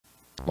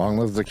Long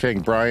live the king,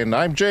 Brian.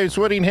 I'm James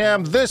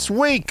Whittingham. This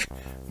week,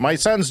 my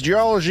son's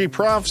geology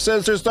prof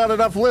says there's not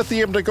enough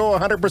lithium to go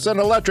 100%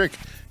 electric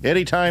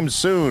anytime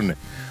soon.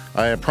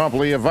 I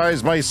promptly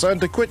advised my son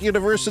to quit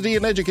university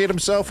and educate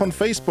himself on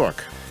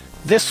Facebook.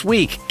 This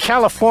week,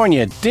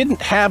 California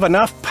didn't have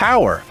enough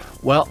power.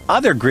 While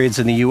other grids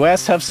in the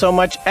U.S. have so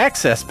much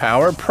excess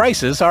power,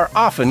 prices are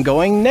often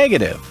going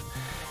negative.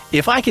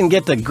 If I can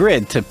get the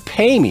grid to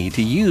pay me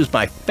to use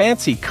my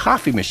fancy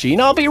coffee machine,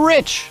 I'll be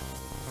rich.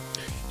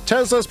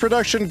 Tesla's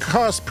production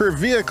cost per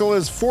vehicle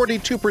is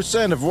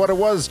 42% of what it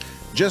was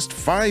just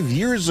 5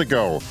 years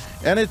ago.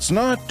 And it's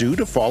not due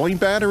to falling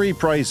battery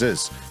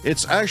prices.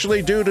 It's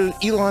actually due to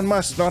Elon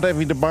Musk not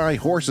having to buy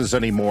horses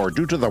anymore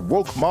due to the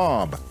woke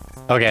mob.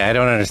 Okay, I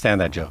don't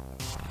understand that joke.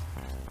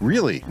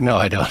 Really? No,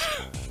 I don't.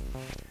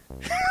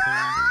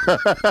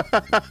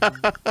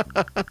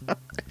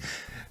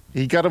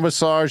 He got a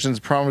massage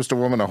and promised a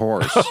woman a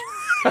horse.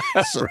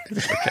 So,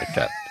 Okay,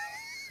 cut.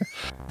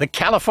 The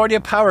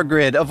California power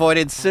grid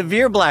avoided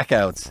severe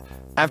blackouts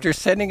after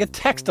sending a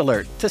text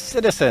alert to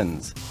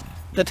citizens.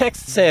 The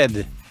text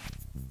said,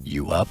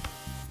 "You up?"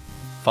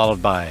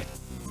 followed by,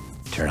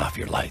 "Turn off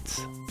your lights."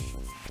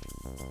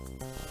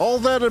 all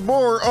that and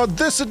more on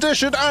this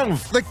edition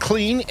of the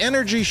Clean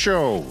Energy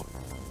Show.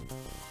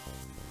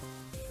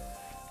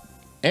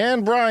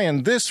 And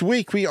Brian, this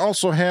week we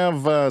also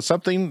have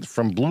something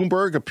from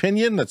Bloomberg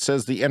Opinion that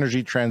says the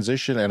energy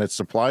transition and its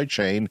supply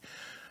chain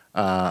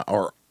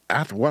are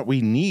at what we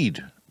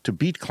need to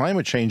beat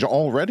climate change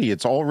already.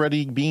 It's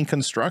already being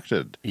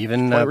constructed.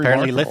 Even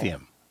apparently remarkable.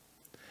 lithium.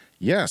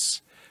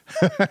 Yes.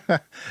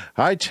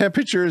 High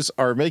temperatures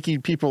are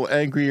making people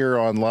angrier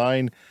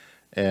online.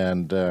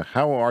 And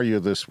how are you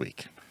this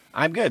week?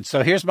 I'm good.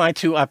 So here's my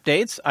two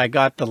updates. I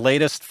got the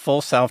latest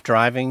full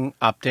self-driving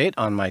update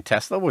on my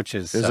Tesla, which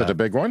is... Is it a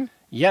big one?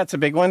 Yeah, it's a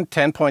big one,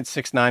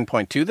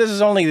 10.69.2. This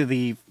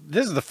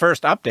is the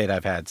first update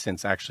I've had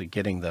since actually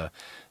getting the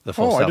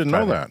full self-driving. I didn't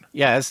know that.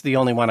 Yeah, it's the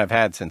only one I've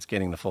had since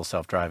getting the full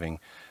self-driving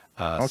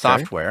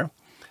software.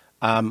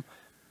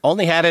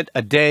 Only had it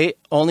a day,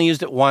 only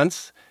used it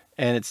once,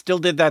 and it still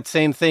did that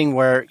same thing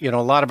where, you know,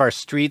 a lot of our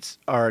streets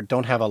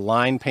don't have a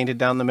line painted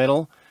down the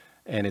middle,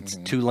 and it's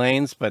two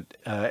lanes, but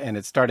and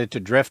it started to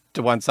drift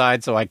to one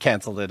side, so I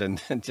canceled it and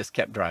just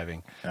kept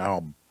driving.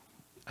 Oh,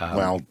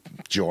 well,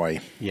 joy.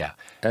 Yeah.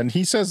 And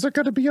he says they're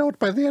going to be out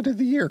by the end of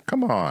the year.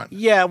 Come on.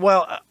 Yeah,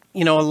 well,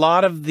 you know, a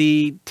lot of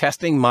the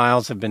testing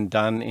miles have been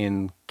done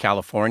in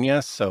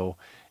California, so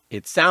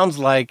it sounds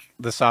like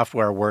the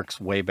software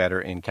works way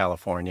better in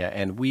California,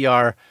 and we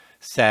are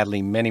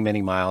sadly many,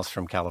 many miles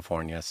from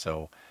California,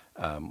 so,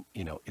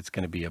 you know, it's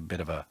going to be a bit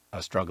of a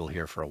struggle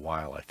here for a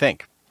while, I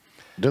think.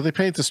 Do they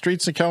paint the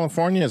streets in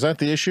California? Is that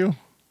the issue?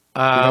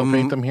 They don't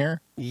paint them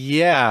here?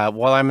 Yeah,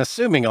 well, I'm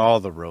assuming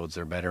all the roads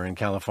are better in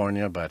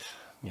California, but,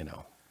 you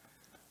know,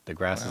 the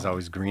grass is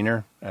always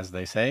greener, as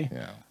they say,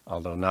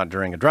 although not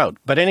during a drought.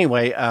 But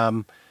anyway,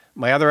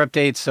 my other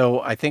update, so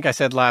I think I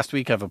said last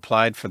week I've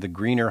applied for the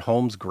Greener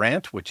Homes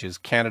Grant, which is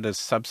Canada's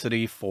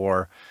subsidy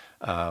for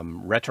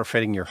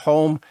retrofitting your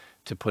home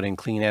to put in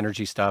clean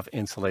energy stuff,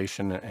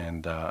 insulation,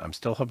 and I'm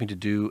still hoping to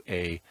do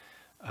a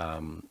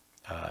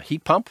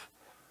heat pump,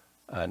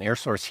 an air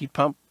source heat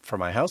pump for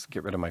my house,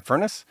 get rid of my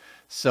furnace.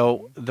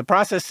 So the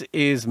process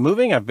is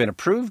moving. I've been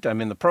approved.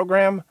 I'm in the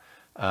program.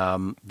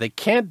 They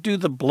can't do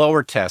the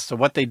blower test. So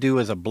what they do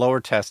is a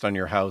blower test on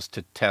your house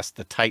to test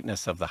the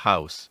tightness of the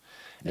house.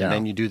 And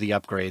then you do the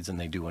upgrades and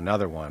they do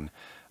another one.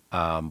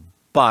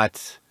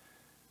 But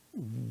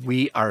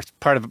we are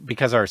part of,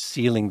 because our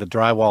ceiling, the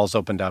drywall's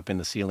opened up in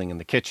the ceiling in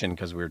the kitchen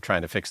because we were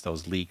trying to fix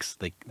those leaks.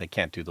 They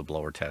can't do the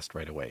blower test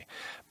right away.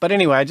 But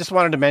anyway, I just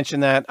wanted to mention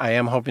that I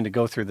am hoping to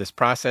go through this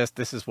process.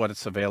 This is what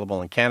it's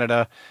available in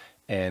Canada.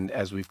 And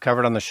as we've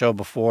covered on the show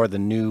before, the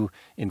new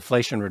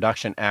Inflation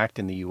Reduction Act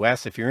in the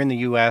U.S., if you're in the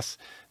U.S.,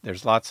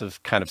 there's lots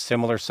of kind of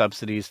similar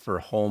subsidies for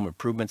home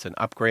improvements and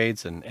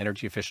upgrades and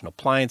energy efficient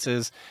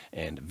appliances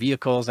and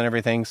vehicles and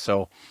everything.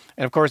 So,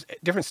 and of course,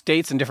 different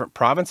states and different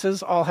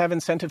provinces all have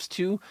incentives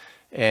too.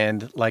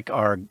 And like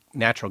our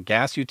natural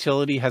gas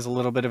utility has a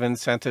little bit of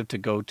incentive to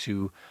go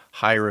to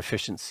higher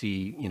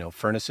efficiency, you know,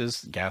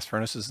 furnaces, gas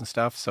furnaces and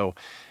stuff. So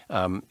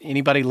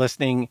anybody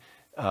listening,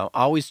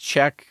 always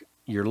check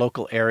your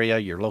local area,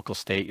 your local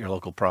state, your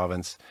local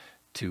province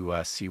to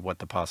see what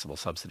the possible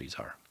subsidies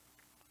are.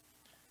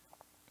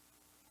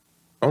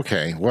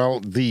 Okay, well,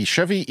 the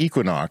Chevy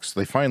Equinox,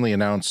 they finally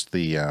announced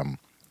the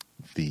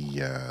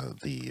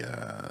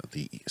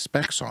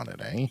specs on it,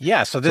 eh?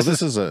 Yeah, so this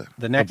is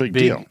the next big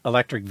big deal.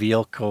 electric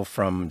vehicle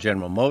from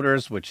General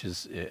Motors, which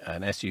is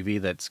an SUV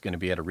that's going to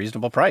be at a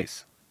reasonable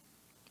price.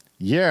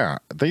 Yeah,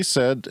 they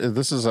said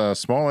this is a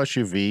small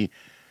SUV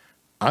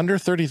under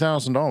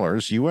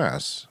 $30,000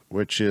 US,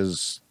 which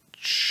is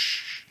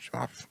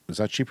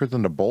that cheaper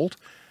than the Bolt?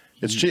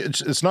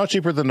 It's not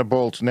cheaper than the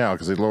Bolt now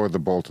because they lowered the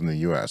Bolt in the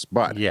US,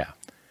 but yeah,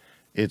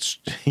 it's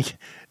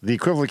the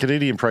equivalent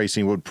Canadian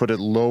pricing would put it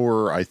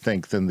lower, I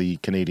think, than the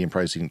Canadian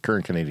pricing,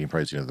 current Canadian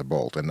pricing of the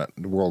Bolt, and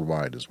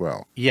worldwide as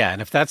well. Yeah,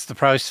 and if that's the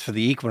price for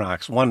the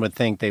Equinox, one would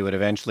think they would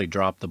eventually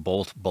drop the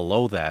Bolt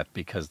below that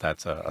because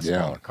that's a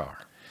smaller car.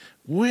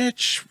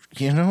 Which,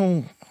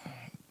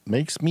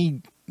 makes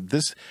me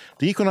the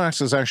Equinox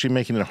is actually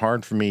making it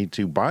hard for me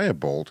to buy a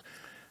Bolt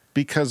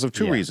because of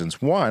two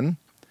reasons. One,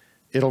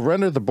 it'll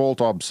render the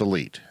Bolt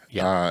obsolete.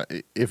 Yeah.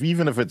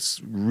 Even if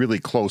it's really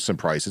close in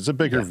price, it's a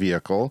bigger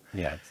vehicle.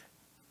 Yeah.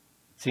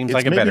 Seems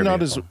like a better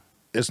vehicle.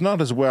 It's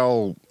not as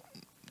well,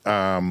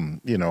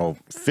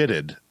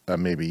 fitted.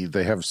 Maybe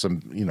they have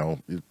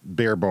some,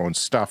 bare bones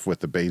stuff with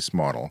the base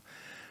model.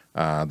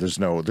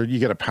 You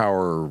get a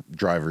power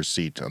driver's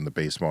seat on the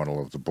base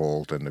model of the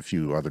Bolt and a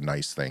few other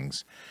nice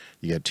things.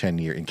 You get 10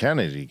 years in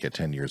Canada. You get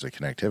 10 years of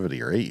connectivity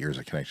or 8 years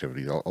of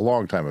connectivity. A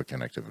long time of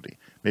connectivity.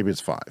 Maybe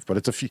it's 5, but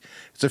it's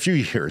a few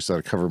years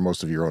that cover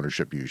most of your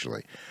ownership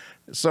usually.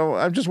 So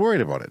I'm just worried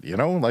about it.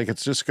 Like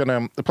it's just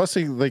gonna. Plus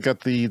they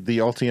got the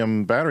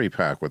Ultium battery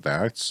pack with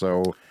that,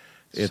 so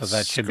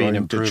that should going be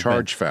an improvement. to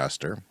charge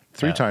faster,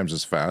 3 times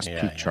as fast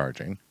peak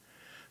charging.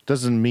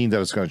 Doesn't mean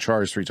that it's going to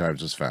charge 3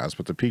 times as fast,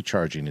 but the peak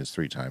charging is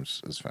 3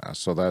 times as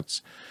fast. So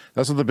that's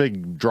what the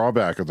big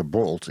drawback of the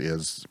Bolt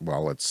is.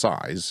 Well, its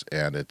size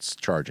and its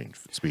charging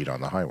speed on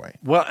the highway.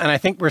 Well, and I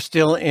think we're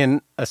still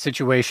in a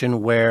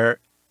situation where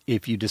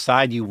if you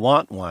decide you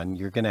want one,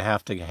 you're going to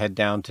have to head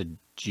down to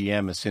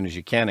GM as soon as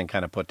you can and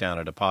kind of put down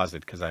a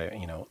deposit because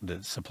the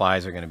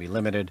supplies are going to be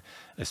limited,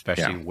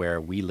 especially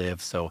where we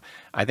live. So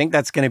I think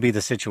that's going to be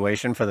the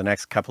situation for the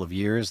next couple of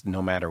years,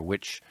 no matter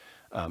which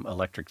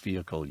electric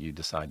vehicle you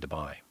decide to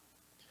buy.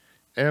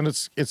 And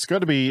it's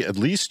going to be at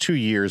least 2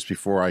 years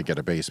before I get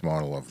a base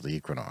model of the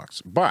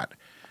Equinox. But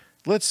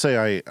let's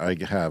say I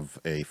have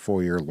a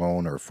 4-year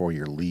loan or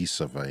 4-year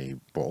lease of a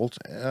Bolt.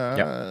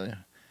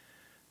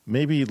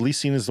 Maybe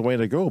leasing is the way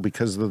to go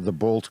because the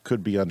Bolt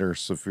could be under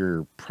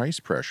severe price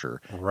pressure.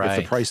 Right.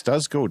 If the price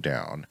does go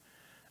down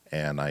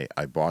and I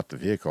bought the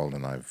vehicle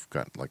and I've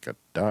got like a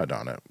dud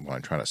on it while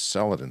I'm trying to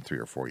sell it in 3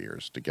 or 4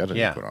 years to get an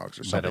Equinox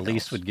or something but a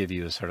lease else. would give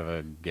you a sort of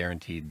a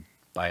guaranteed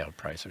buyout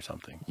price or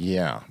something.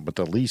 Yeah, but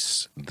the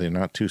lease, they're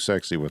not too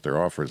sexy with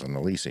their offers on the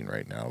leasing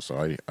right now,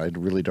 so I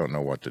really don't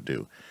know what to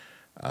do.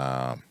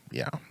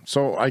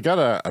 So I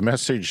got a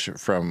message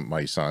from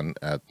my son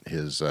at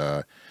his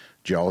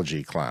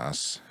geology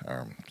class.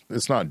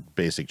 It's not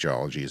basic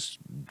geology, it's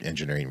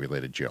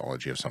engineering-related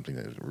geology of something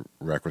that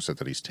requisite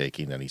that he's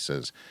taking, and he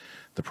says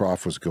the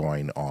prof was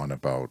going on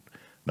about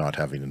not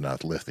having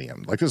enough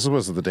lithium. Like this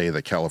was the day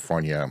that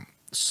California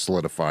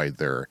solidified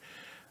their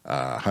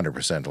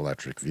 100%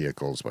 electric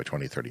vehicles by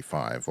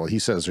 2035. Well, he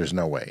says there's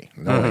no way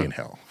way in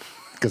hell,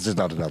 because there's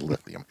not enough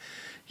lithium.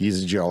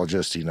 He's a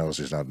geologist. He knows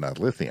there's not enough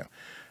lithium.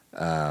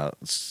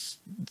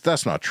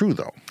 That's not true,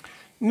 though.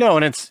 No,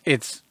 and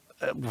it's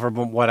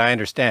from what I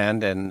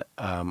understand, and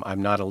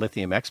I'm not a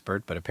lithium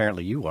expert, but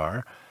apparently you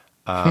are.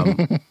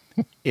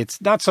 It's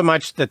not so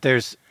much that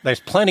there's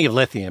plenty of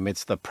lithium.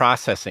 It's the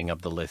processing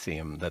of the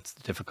lithium that's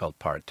the difficult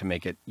part to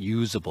make it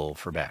usable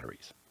for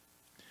batteries.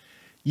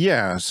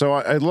 Yeah, so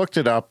I looked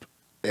it up,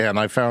 and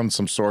I found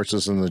some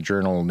sources in the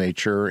journal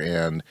Nature,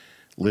 and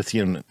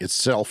lithium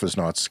itself is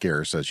not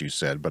scarce, as you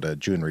said, but a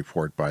June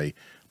report by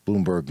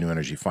Bloomberg New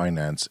Energy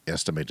Finance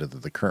estimated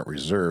that the current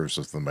reserves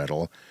of the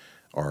metal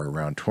are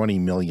around 20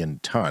 million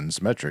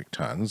tons, metric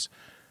tons,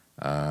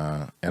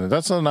 and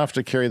that's not enough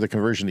to carry the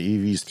conversion to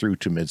EVs through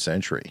to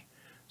mid-century.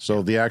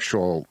 So the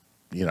actual,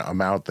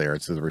 amount there,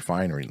 it's the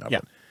refining of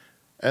it.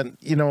 And,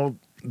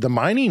 the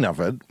mining of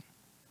it,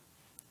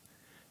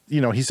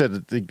 he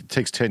said it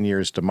takes 10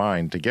 years to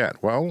mine to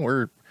get. Well,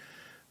 we're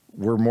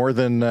more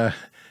than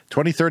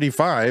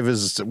 2035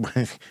 is,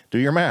 do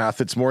your math,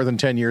 it's more than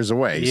 10 years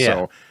away. Yeah.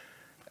 So,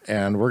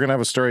 and we're going to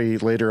have a story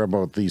later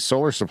about the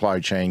solar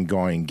supply chain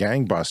going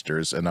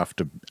gangbusters enough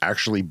to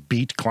actually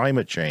beat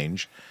climate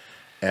change.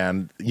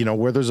 And,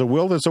 where there's a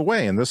will, there's a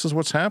way. And this is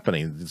what's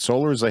happening.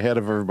 Solar is ahead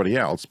of everybody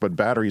else, but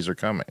batteries are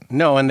coming.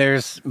 No, and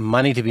there's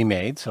money to be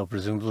made. So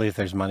presumably if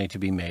there's money to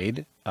be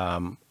made,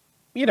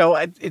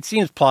 it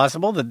seems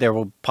plausible that there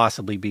will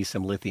possibly be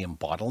some lithium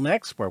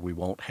bottlenecks where we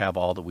won't have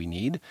all that we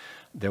need.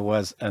 There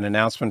was an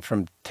announcement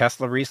from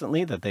Tesla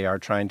recently that they are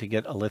trying to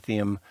get a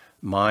lithium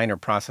mine or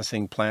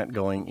processing plant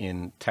going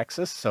in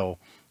Texas. So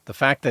the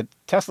fact that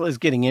Tesla is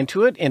getting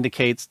into it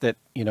indicates that,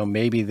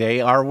 maybe they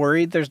are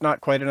worried there's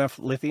not quite enough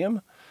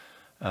lithium.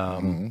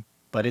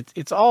 But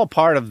it's all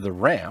part of the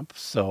ramp.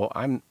 So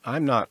I'm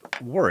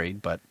not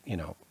worried, but,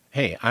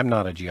 hey, I'm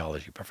not a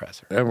geology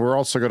professor. And we're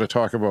also going to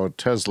talk about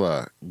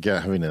Tesla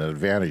having an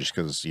advantage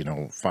because,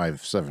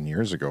 5-7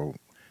 years ago,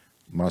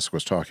 Musk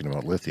was talking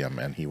about lithium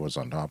and he was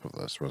on top of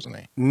this, wasn't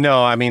he?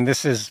 No, I mean,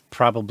 this is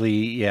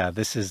probably,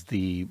 this is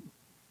the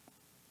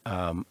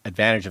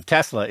advantage of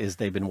Tesla is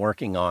they've been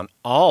working on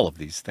all of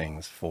these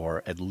things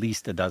for at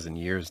least a dozen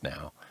years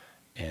now.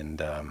 And,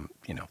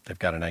 they've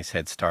got a nice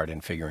head start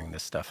in figuring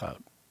this stuff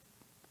out.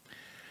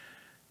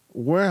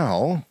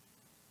 Well,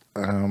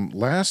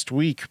 last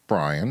week,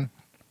 Brian,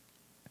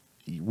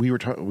 we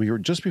were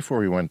just before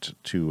we went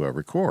to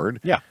record.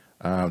 Yeah.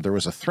 There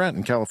was a threat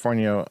in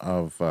California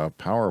of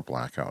power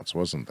blackouts,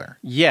 wasn't there?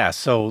 Yeah,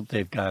 so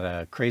they've got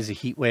a crazy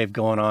heat wave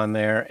going on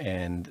there,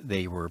 and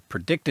they were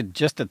predicted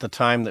just at the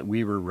time that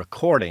we were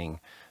recording.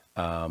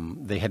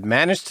 They had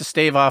managed to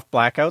stave off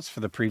blackouts for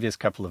the previous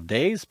couple of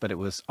days, but it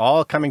was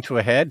all coming to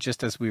a head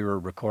just as we were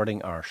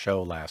recording our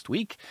show last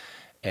week.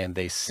 And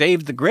they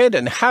saved the grid.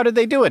 And how did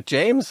they do it,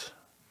 James?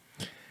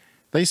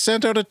 They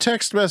sent out a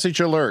text message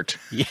alert.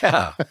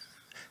 Yeah.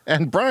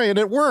 And Brian,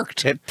 it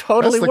worked. It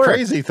totally worked. That's the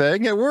crazy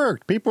thing. It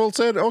worked. People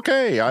said,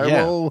 okay,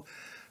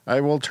 I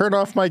will turn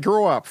off my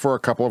grow up for a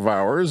couple of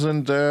hours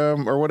and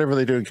or whatever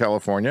they do in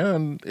California,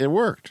 and it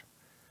worked.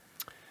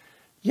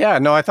 Yeah,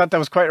 no, I thought that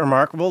was quite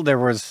remarkable. There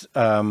was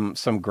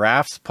some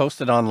graphs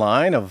posted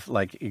online of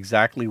like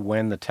exactly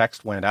when the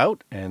text went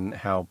out and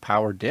how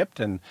power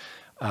dipped. And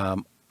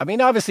I mean,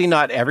 obviously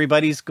not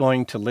everybody's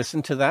going to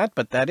listen to that,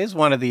 but that is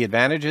one of the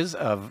advantages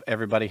of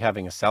everybody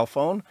having a cell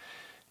phone.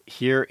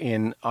 Here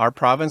in our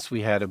province,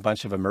 we had a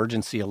bunch of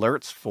emergency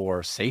alerts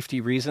for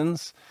safety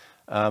reasons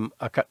a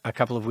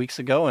couple of weeks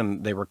ago,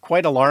 and they were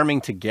quite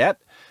alarming to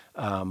get,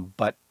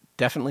 but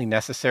definitely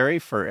necessary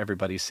for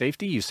everybody's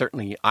safety.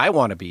 I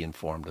want to be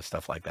informed of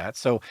stuff like that.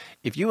 So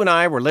if you and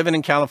I were living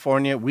in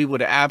California, we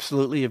would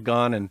absolutely have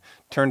gone and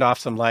turned off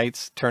some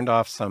lights, turned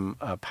off some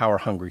power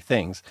hungry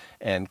things.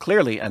 And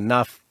clearly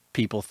enough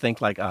people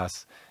think like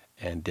us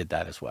and did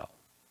that as well.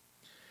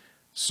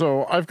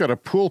 So I've got a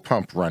pool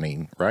pump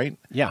running, right?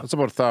 Yeah. It's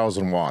about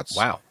 1,000 watts.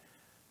 Wow.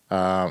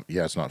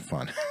 Yeah, it's not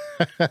fun.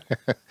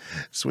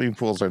 Swimming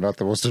pools are not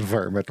the most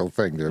environmental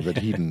thing. They're a bit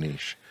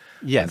hedonish.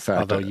 Yes, fact,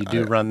 although you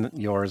do run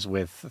yours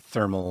with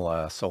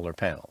thermal solar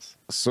panels.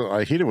 So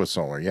I heat it with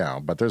solar, yeah.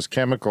 But there's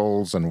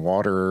chemicals and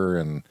water,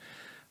 and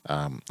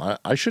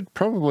I should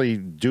probably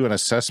do an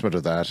assessment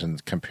of that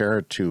and compare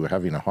it to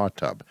having a hot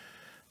tub,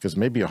 because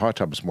maybe a hot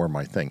tub is more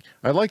my thing.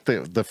 I like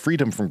the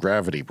freedom from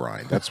gravity,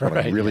 Brian. That's what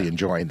I'm really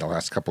enjoying the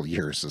last couple of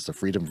years, is the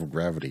freedom from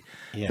gravity.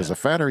 Because the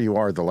fatter you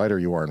are, the lighter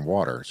you are in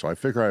water. So I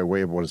figure I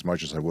weigh about as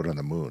much as I would on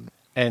the moon.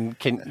 And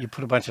can you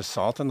put a bunch of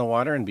salt in the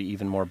water and be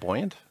even more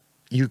buoyant?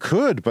 You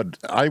could, but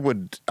I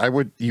wouldn't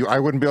be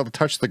able to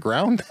touch the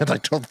ground. And I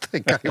don't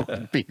think I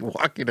would be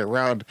walking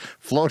around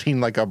floating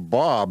like a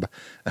bob,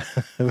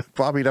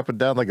 bobbing up and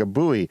down like a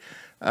buoy.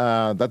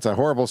 That's a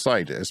horrible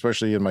sight,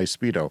 especially in my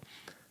Speedo.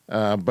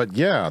 But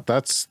yeah,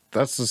 that's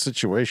the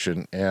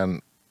situation.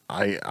 And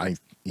I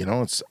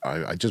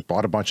just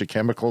bought a bunch of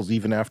chemicals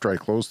even after I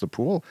closed the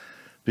pool,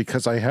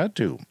 because I had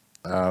to.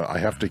 I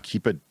have to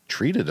keep it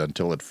treated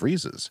until it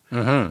freezes.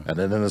 And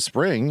then in the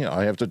spring,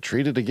 I have to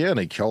treat it again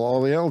and kill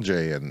all the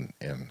algae. And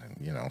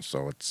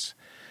so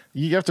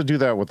you have to do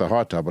that with the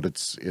hot tub, but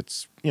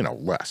it's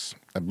less.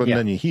 But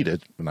then you heat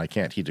it, and I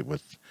can't heat it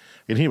with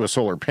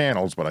solar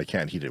panels, but I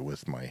can't heat it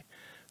with my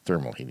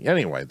thermal heating.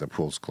 Anyway, the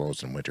pool's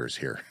closed and winter's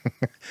here.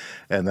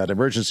 And that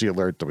emergency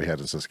alert that we had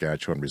in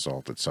Saskatchewan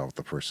resolved itself.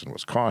 The person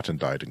was caught and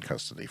died in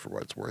custody, for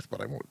what it's worth,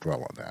 but I won't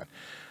dwell on that.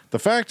 The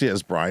fact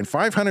is, Brian,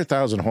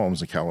 500,000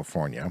 homes in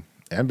California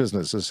and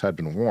businesses had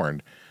been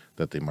warned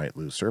that they might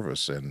lose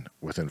service, and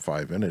within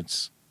 5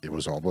 minutes, it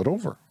was all but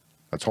over.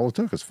 That's all it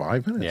took, is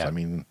 5 minutes. Yeah. I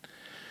mean,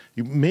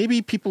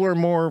 maybe people are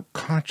more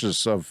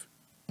conscious of,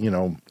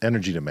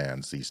 energy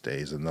demands these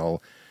days, and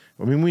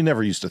we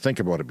never used to think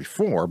about it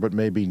before, but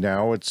maybe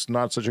now it's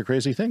not such a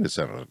crazy thing to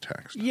send out a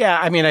text. Yeah,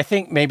 I mean, I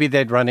think maybe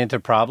they'd run into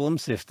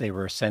problems if they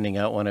were sending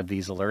out one of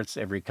these alerts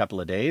every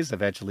couple of days.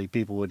 Eventually,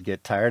 people would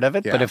get tired of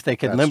it. Yeah, but if they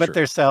could limit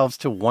themselves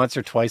to once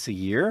or twice a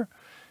year,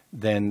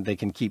 then they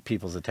can keep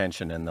people's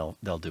attention, and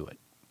they'll do it.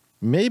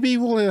 Maybe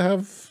we'll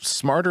have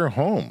smarter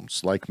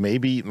homes. Like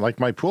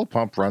my pool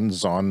pump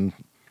runs on,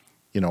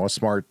 a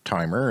smart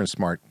timer, a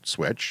smart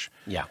switch.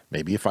 Yeah.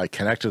 Maybe if I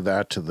connected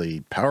that to the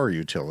power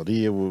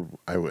utility,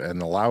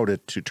 and allowed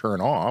it to turn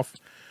off,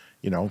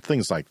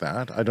 things like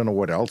that. I don't know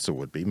what else it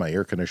would be. My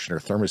air conditioner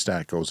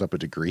thermostat goes up a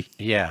degree.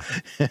 Yeah.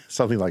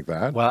 Something like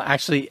that. Well,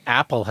 actually,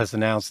 Apple has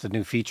announced a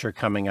new feature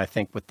coming, I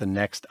think, with the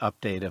next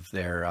update of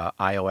their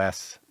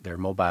iOS, their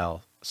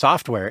mobile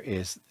software.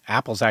 Is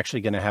Apple's actually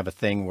going to have a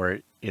thing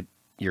where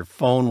your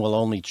phone will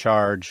only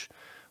charge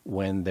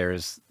when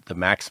there's the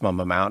maximum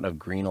amount of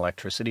green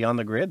electricity on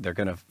the grid. They're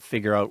going to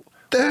figure out.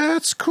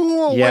 That's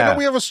cool. Yeah. Why don't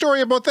we have a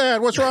story about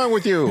that? What's wrong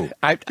with you?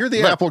 You're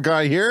the Apple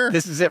guy here.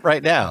 This is it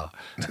right now.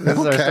 This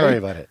is our story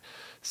about it.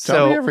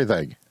 Tell me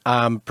everything.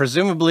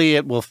 Presumably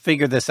it will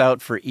figure this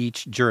out for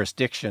each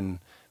jurisdiction,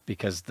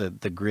 because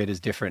the grid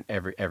is different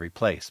every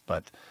place.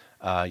 But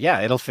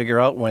it'll figure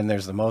out when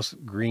there's the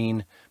most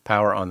green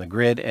power on the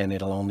grid, and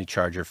it'll only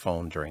charge your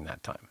phone during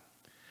that time.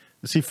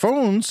 See,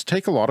 phones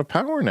take a lot of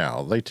power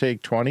now. They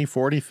take 20,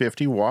 40,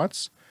 50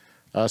 watts.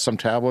 Some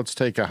tablets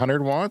take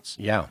 100 watts.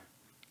 Yeah.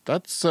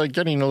 That's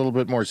getting a little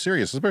bit more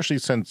serious, especially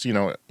since, we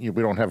don't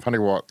have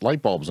 100-watt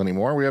light bulbs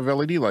anymore. We have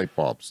LED light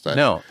bulbs.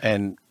 No,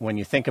 and when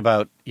you think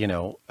about,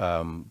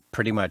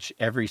 pretty much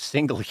every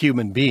single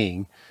human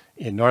being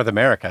in North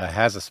America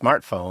has a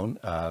smartphone.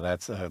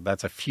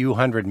 That's a few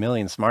 100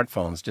 million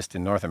smartphones just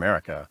in North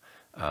America.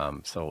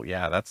 So,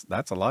 yeah,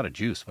 that's a lot of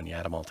juice when you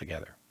add them all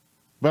together.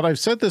 But I've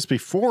said this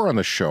before on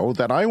the show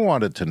that I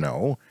wanted to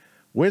know,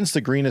 when's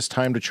the greenest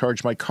time to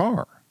charge my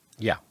car?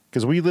 Yeah.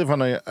 Because we live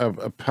on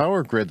a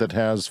power grid that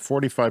has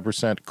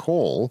 45%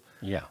 coal,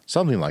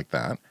 something like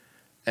that.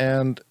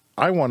 And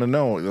I want to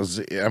know,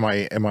 am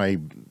I,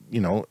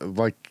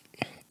 like,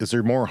 is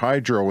there more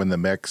hydro in the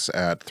mix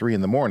at 3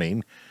 in the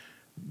morning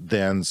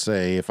than,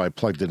 say, if I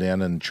plugged it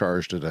in and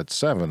charged it at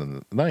 7 in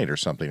the night or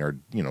something, or,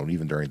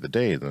 even during the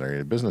day,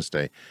 during a business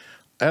day?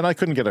 And I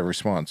couldn't get a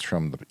response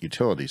from the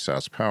utility,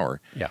 SAS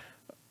Power. Yeah.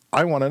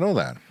 I want to know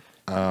that.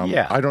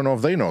 I don't know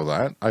if they know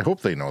that. I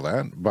hope they know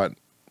that. But,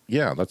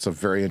 yeah, that's a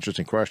very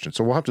interesting question.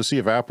 So we'll have to see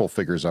if Apple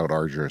figures out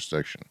our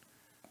jurisdiction.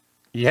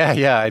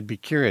 Yeah. I'd be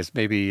curious.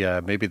 Maybe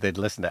they'd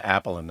listen to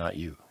Apple and not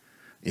you.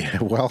 Yeah,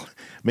 well,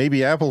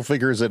 maybe Apple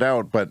figures it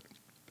out,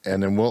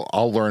 and then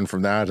I'll learn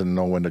from that and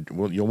know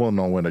we'll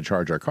know when to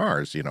charge our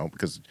cars,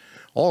 because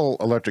all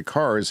electric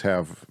cars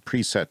have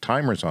preset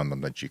timers on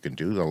them that you can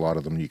do. A lot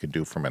of them you can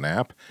do from an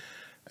app,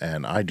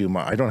 and I don't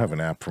have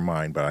an app for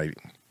mine,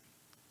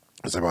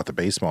 because I bought the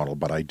base model,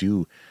 but I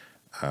do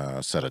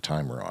set a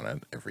timer on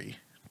it every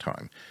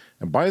time.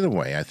 And by the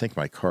way, I think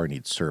my car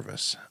needs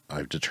service.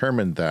 I've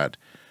determined that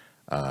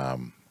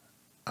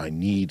I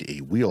need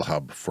a wheel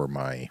hub for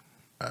my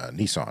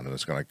Nissan, and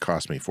it's going to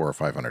cost me $400 or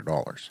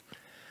 $500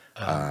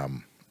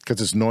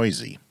 because it's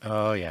noisy.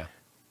 Oh, yeah.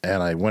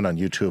 And I went on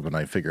YouTube and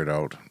I figured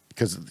out,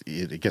 because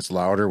it gets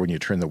louder when you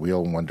turn the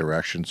wheel in one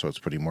direction, so it's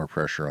putting more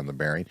pressure on the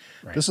bearing.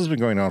 Right. This has been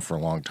going on for a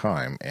long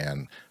time,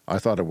 and I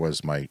thought it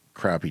was my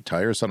crappy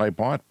tires that I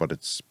bought, but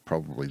it's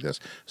probably this.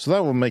 So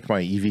that will make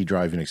my EV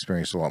driving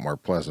experience a lot more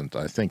pleasant.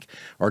 I think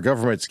our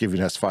government's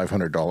giving us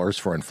 $500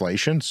 for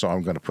inflation, so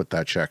I'm going to put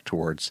that check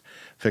towards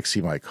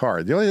fixing my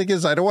car. The only thing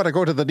is I don't want to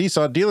go to the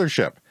Nissan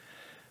dealership.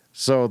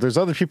 So there's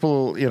other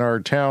people in our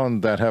town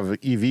that have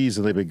EVs,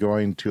 and they've been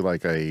going to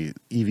like a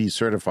EV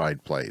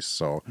certified place.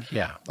 So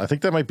yeah, I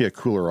think that might be a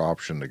cooler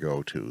option to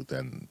go to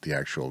than the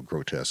actual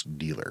grotesque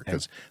dealer,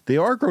 because they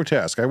are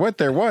grotesque. I went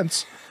there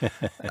once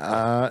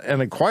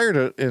and inquired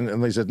it,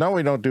 and they said, no,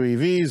 we don't do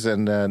EVs.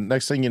 And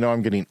next thing you know,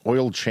 I'm getting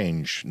oil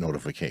change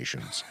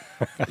notifications,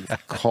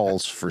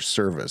 calls for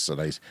service.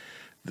 And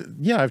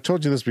yeah, I've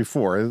told you this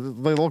before.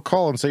 They'll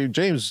call and say,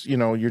 James,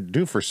 you're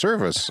due for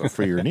service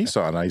for your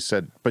Nissan. I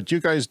said, but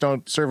you guys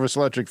don't service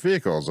electric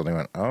vehicles. And they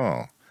went,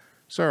 oh,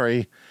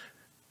 sorry,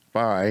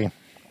 bye.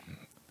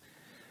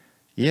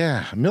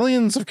 Yeah,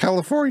 millions of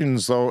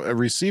Californians, though,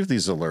 received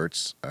these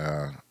alerts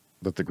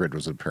that the grid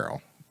was in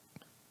peril.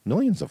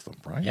 Millions of them,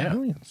 Brian. Yeah.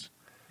 Millions.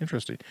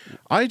 Interesting.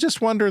 I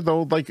just wonder,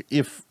 though, like,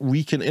 if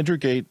we can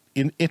integrate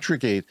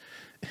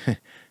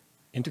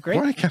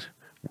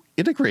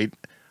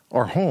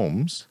our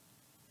homes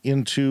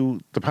into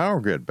the power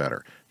grid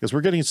better, because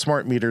we're getting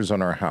smart meters on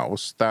our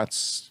house.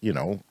 That's,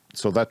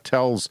 so that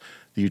tells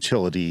the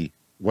utility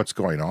what's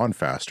going on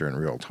faster in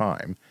real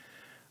time.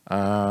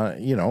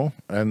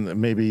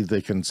 And maybe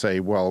they can say,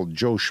 well,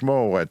 Joe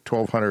Schmo at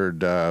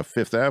 1200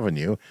 Fifth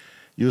Avenue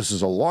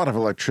uses a lot of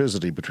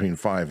electricity between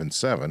 5 and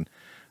 7,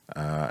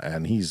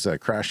 and he's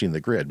crashing the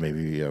grid.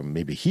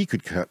 Maybe he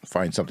could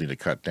find something to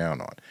cut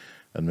down on.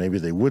 And maybe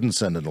they wouldn't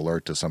send an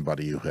alert to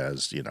somebody who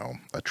has,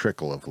 a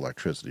trickle of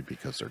electricity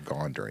because they're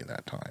gone during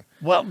that time.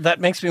 Well, that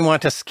makes me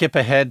want to skip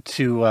ahead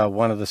to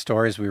one of the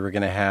stories we were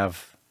going to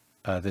have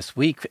this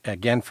week,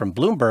 again from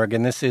Bloomberg,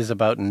 and this is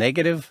about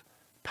negative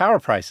power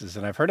prices.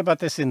 And I've heard about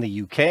this in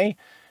the UK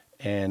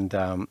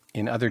and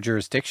in other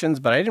jurisdictions,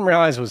 but I didn't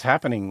realize it was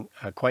happening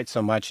quite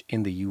so much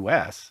in the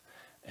US.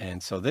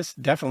 And so this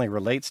definitely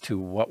relates to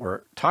what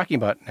we're talking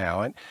about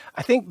now. And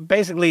I think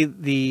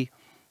basically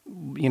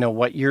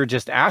what you're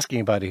just asking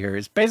about here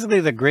is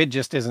basically the grid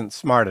just isn't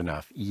smart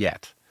enough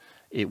yet.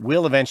 It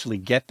will eventually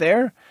get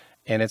there,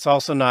 and it's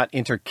also not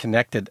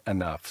interconnected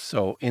enough.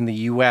 So in the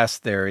US,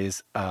 there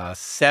is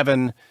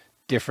 7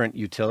 different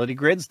utility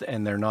grids,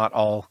 and they're not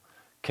all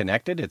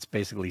connected. It's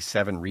basically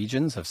 7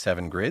 regions of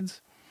 7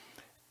 grids.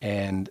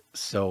 And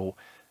so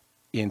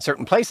in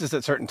certain places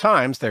at certain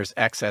times, there's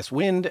excess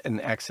wind and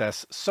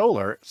excess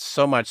solar,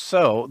 so much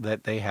so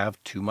that they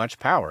have too much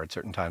power at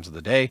certain times of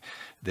the day.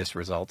 This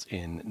results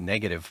in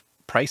negative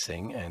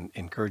pricing and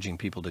encouraging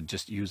people to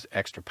just use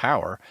extra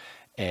power.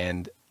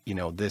 And,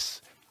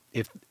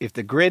 if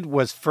the grid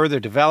was further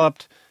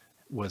developed,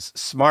 was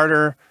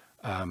smarter,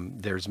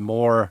 there's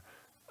more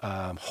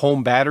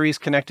home batteries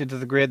connected to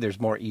the grid, there's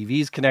more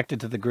EVs connected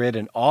to the grid,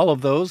 and all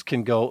of those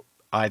can go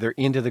either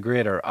into the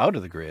grid or out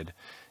of the grid.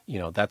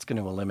 That's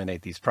going to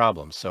eliminate these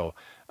problems. So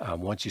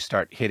once you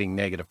start hitting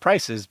negative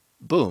prices,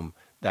 boom,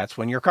 that's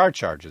when your car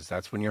charges.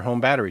 That's when your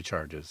home battery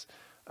charges.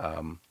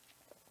 And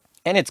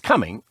it's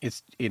coming.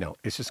 It's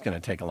just going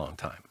to take a long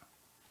time.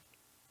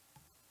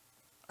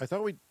 I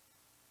thought we'd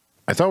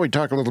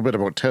talk a little bit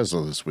about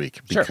Tesla this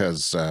week,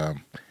 because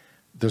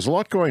there's a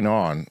lot going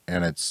on,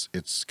 and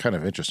it's kind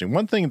of interesting.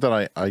 One thing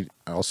that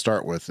I'll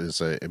start with is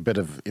a bit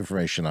of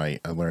information I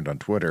learned on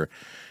Twitter.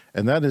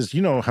 And that is,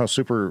 how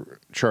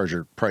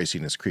supercharger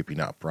pricing is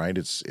creeping up, right?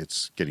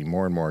 It's getting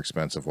more and more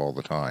expensive all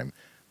the time.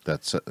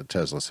 that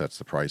Tesla sets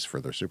the price for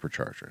their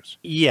superchargers.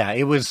 Yeah,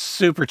 it was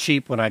super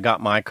cheap when I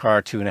got my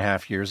car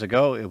 2.5 years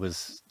ago. It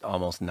was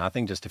almost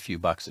nothing, just a few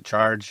bucks a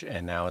charge.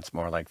 And now it's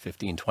more like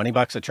 15, 20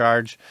 bucks a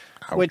charge,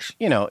 Ouch. which,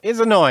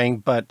 is annoying,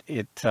 but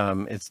it's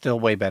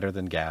still way better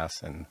than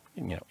gas. And,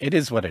 it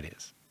is what it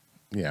is.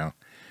 Yeah.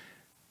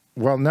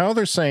 Well, now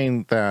they're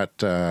saying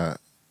that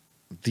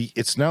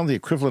it's now the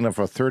equivalent of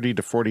a 30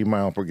 to 40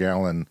 mile per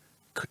gallon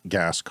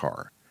gas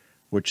car,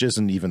 which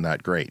isn't even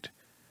that great.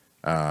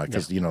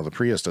 Because, the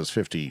Prius does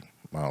 50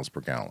 miles per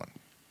gallon.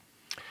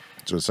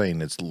 So it's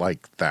saying it's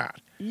like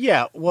that.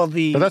 Yeah, well,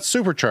 But that's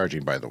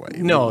supercharging, by the way.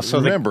 No, so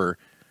remember,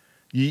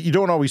 you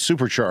don't always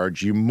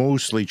supercharge. You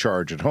mostly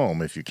charge at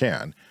home if you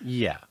can.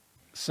 Yeah.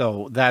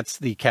 So that's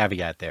the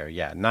caveat there.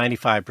 Yeah,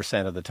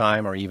 95% of the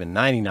time or even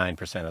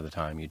 99% of the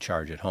time you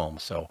charge at home.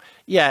 So,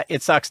 yeah,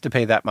 it sucks to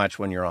pay that much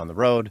when you're on the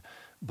road,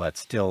 but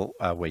still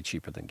way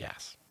cheaper than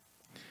gas.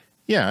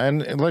 Yeah,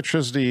 and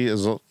electricity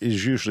is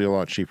usually a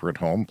lot cheaper at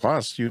home.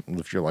 Plus,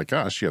 if you're like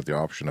us, you have the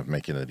option of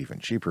making it even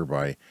cheaper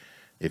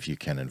if you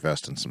can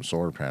invest in some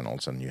solar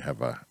panels and you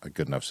have a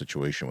good enough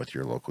situation with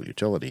your local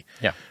utility.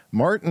 Yeah.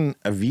 Martin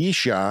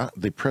Avisha,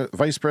 the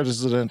Vice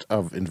President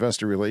of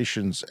Investor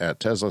Relations at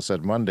Tesla,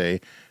 said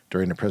Monday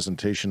during a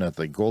presentation at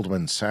the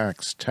Goldman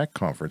Sachs Tech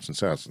Conference in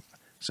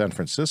San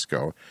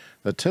Francisco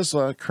that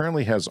Tesla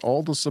currently has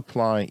all the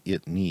supply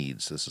it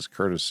needs. This is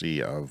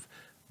courtesy of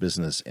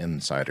Business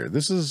Insider.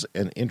 This is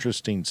an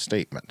interesting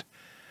statement.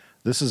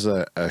 This is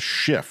a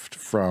shift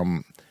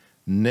from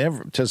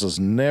Tesla's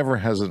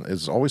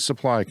is always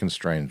supply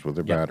constrained with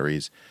their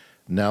batteries.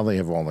 Now they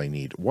have all they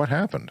need. What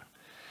happened?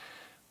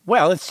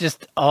 Well, it's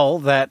just all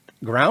that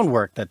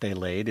groundwork that they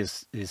laid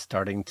is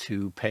starting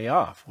to pay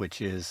off,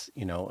 which is,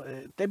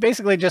 they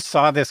basically just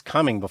saw this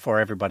coming before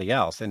everybody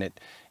else. And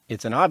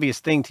it's an obvious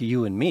thing to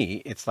you and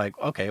me. It's like,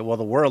 okay, well,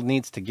 the world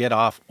needs to get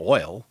off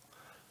oil.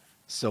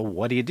 So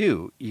what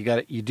do?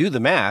 You do the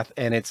math,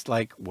 and it's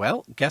like,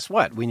 well, guess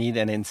what? We need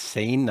an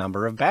insane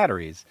number of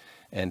batteries.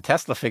 And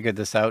Tesla figured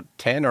this out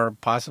 10 or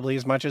possibly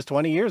as much as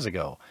 20 years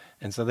ago.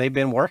 And so they've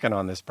been working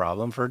on this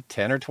problem for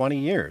 10 or 20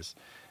 years.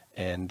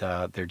 And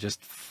they're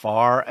just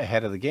far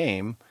ahead of the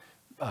game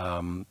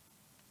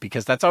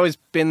because that's always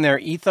been their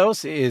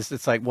ethos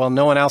it's like, well,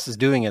 no one else is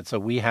doing it, so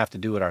we have to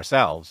do it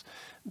ourselves,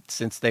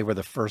 since they were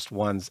the first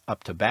ones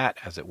up to bat,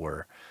 as it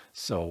were.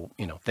 So,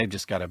 they've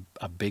just got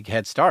a big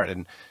head start.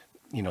 And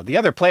the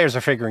other players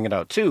are figuring it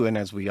out too. And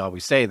as we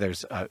always say,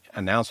 there's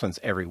announcements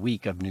every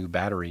week of new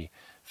battery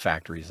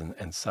factories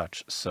and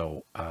such.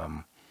 So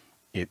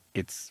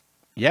it's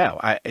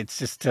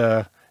just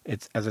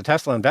as a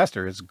Tesla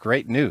investor, it's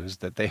great news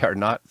that they are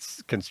not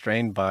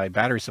constrained by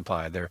battery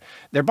supply.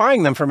 They're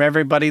buying them from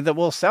everybody that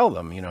will sell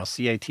them.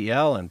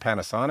 CATL and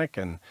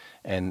Panasonic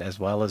and as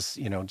well as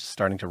just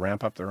starting to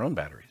ramp up their own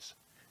batteries.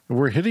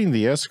 We're hitting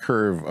the S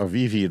curve of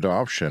EV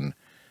adoption,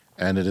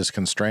 and it is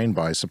constrained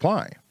by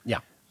supply.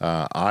 Yeah.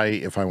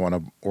 If I want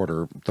to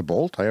order the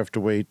Bolt, I have to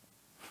wait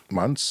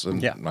months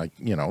and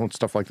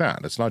stuff like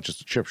that. It's not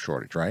just a chip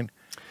shortage, right?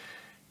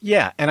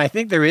 Yeah, and I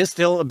think there is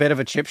still a bit of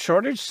a chip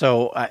shortage.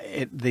 So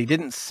they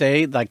didn't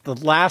say, like the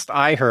last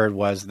I heard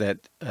was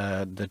that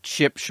the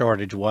chip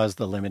shortage was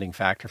the limiting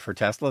factor for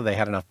Tesla. They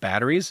had enough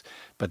batteries,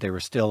 but they were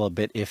still a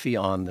bit iffy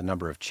on the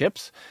number of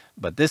chips.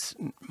 But this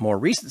more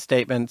recent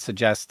statement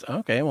suggests,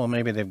 okay, well,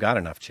 maybe they've got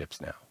enough chips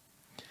now.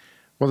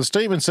 Well, the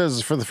statement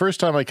says, for the first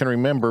time I can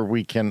remember,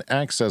 we can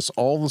access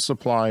all the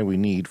supply we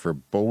need for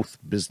both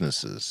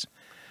businesses.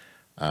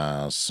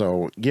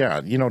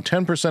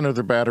 10% of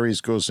their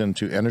batteries goes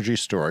into energy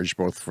storage,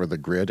 both for the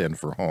grid and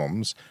for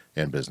homes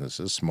and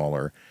businesses,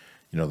 smaller,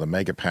 the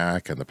mega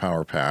pack and the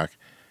power pack.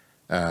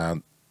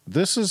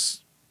 This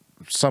is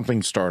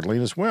something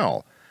startling as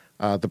well.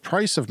 The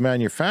price of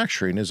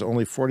manufacturing is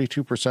only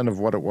 42% of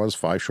what it was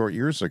 5 short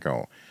years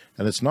ago.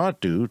 And it's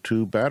not due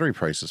to battery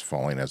prices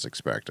falling as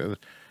expected.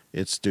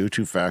 It's due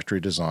to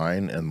factory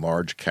design and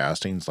large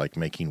castings, like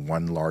making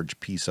one large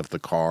piece of the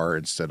car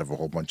instead of a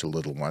whole bunch of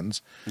little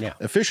ones. Yeah.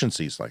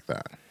 Efficiencies like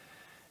that.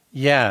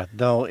 Yeah,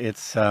 though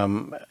it's,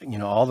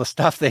 all the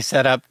stuff they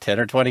set up 10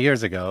 or 20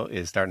 years ago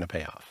is starting to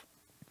pay off.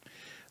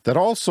 That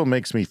also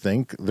makes me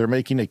think they're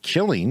making a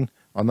killing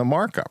on the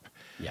markup.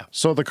 Yeah.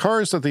 So the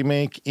cars that they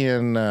make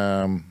in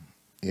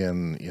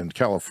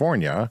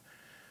California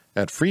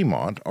at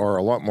Fremont are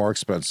a lot more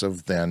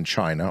expensive than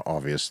China,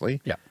 obviously.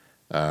 Yeah.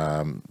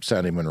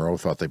 Sandy Munro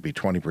thought they'd be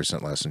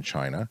 20% less in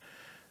China.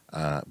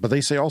 But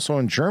they say also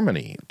in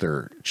Germany,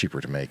 they're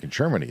cheaper to make in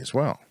Germany as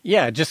well.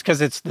 Yeah, just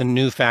because it's the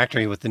new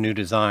factory with the new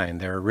design.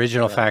 Their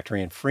original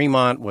factory in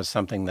Fremont was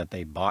something that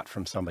they bought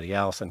from somebody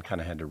else and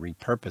kind of had to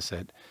repurpose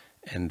it.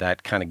 And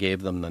that kind of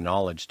gave them the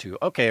knowledge to,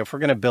 okay, if we're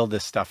going to build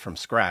this stuff from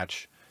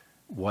scratch,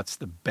 what's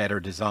the better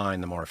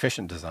design, the more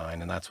efficient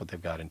design? And that's what they've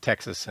got in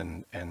Texas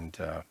and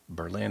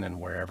Berlin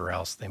and wherever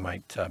else they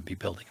might be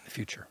building in the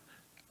future.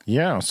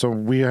 Yeah, so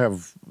we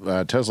have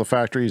Tesla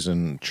factories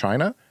in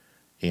China,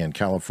 in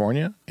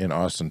California, in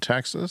Austin,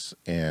 Texas,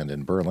 and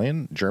in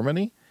Berlin,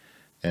 Germany,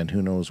 and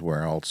who knows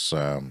where else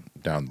down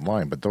the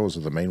line. But those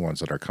are the main ones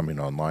that are coming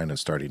online and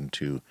starting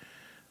to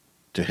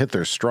to hit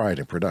their stride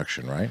in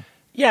production, right?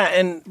 Yeah,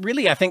 and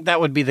really I think that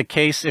would be the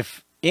case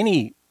if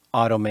any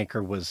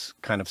automaker was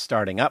kind of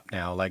starting up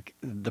now. Like,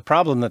 the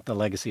problem that the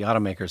legacy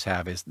automakers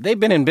have is they've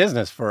been in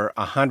business for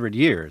 100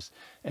 years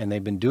and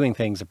they've been doing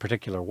things a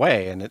particular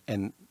way,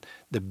 and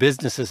the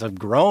businesses have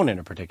grown in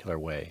a particular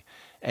way.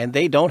 And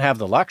they don't have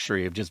the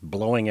luxury of just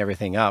blowing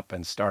everything up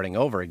and starting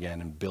over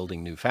again and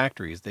building new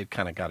factories. They've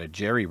kind of got to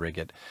jerry-rig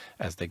it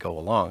as they go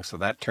along. So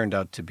that turned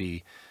out to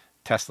be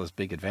Tesla's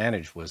big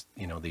advantage, was,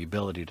 the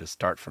ability to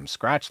start from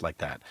scratch like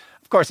that.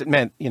 Of course, it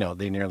meant,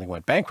 they nearly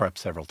went bankrupt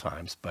several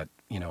times. But,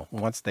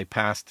 once they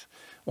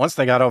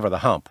got over the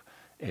hump,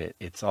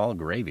 it's all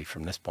gravy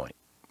from this point.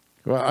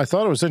 Well, I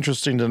thought it was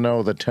interesting to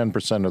know that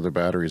 10% of their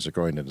batteries are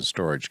going into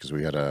storage, because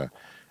we had an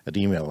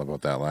email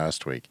about that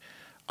last week.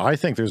 I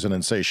think there's an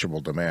insatiable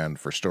demand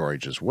for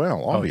storage as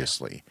well,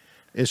 obviously. Oh,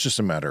 yeah. It's just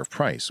a matter of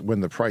price. When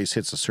the price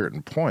hits a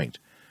certain point,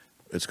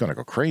 it's going to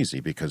go crazy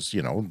because,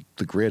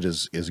 the grid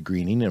is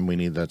greening and we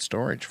need that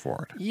storage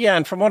for it. Yeah,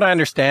 and from what I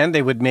understand,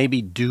 they would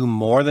maybe do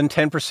more than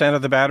 10%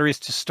 of the batteries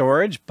to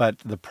storage, but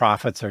the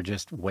profits are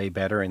just way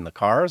better in the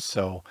cars.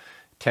 So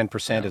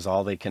 10% is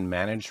all they can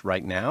manage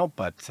right now.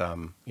 But,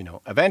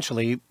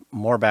 eventually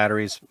more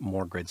batteries,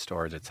 more grid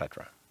storage,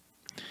 etc.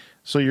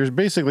 So you're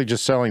basically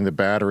just selling the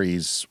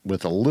batteries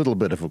with a little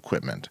bit of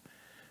equipment,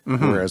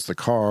 whereas the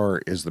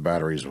car is the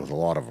batteries with a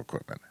lot of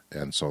equipment.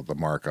 And so the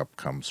markup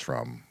comes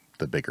from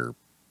the bigger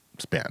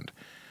spend.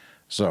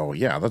 So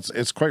yeah,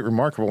 it's quite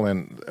remarkable.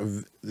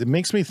 And it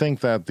makes me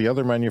think that the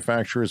other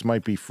manufacturers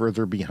might be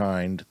further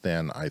behind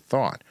than I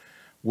thought,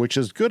 which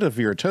is good if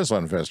you're a Tesla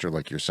investor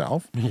like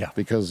yourself. Yeah.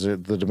 Because the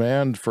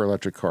demand for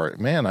electric car,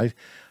 man,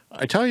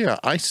 I tell you,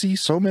 I see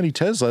so many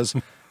Teslas.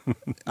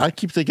 I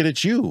keep thinking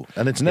it's you,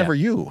 and it's never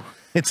you.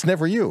 It's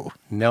never you.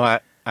 No,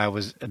 I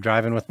was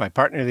driving with my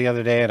partner the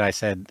other day, and I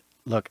said,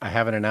 look, I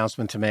have an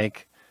announcement to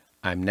make.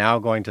 I'm now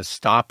going to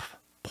stop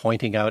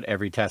pointing out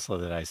every Tesla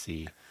that I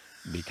see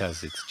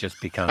because it's just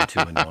become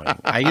too annoying.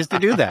 I used to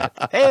do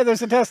that. Hey,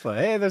 there's a Tesla.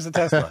 Hey, there's a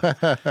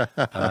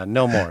Tesla.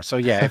 No more. So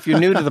yeah, if you're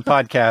new to the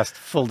podcast,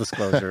 full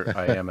disclosure,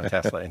 I am a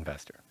Tesla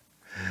investor.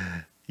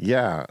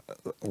 Yeah.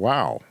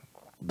 Wow.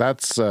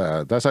 That's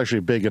actually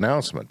a big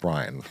announcement,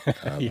 Brian.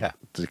 Yeah.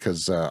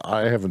 Because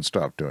I haven't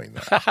stopped doing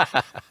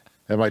that.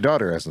 And my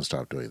daughter hasn't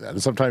stopped doing that.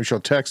 And sometimes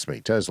she'll text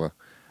me, Tesla.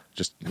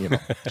 Just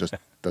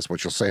that's what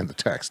she'll say in the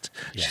text.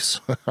 Yeah.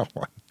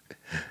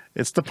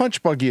 It's the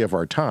punch buggy of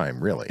our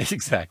time, really.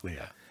 Exactly,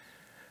 yeah.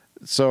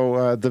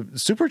 So the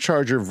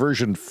supercharger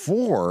version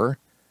 4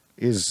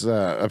 is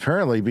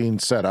apparently being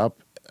set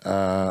up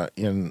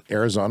in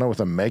Arizona with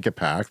a mega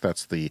pack.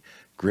 That's the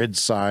grid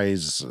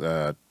size,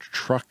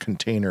 truck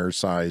container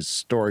size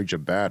storage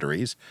of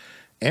batteries,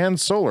 and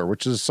solar,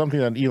 which is something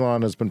that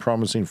Elon has been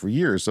promising for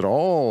years, that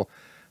all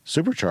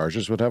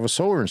superchargers would have a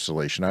solar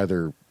installation,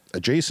 either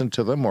adjacent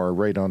to them or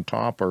right on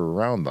top or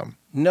around them.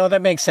 No,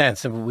 that makes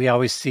sense. We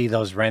always see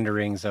those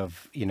renderings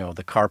of,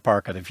 the car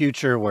park of the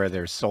future where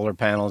there's solar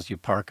panels you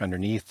park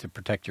underneath to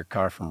protect your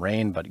car from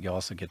rain, but you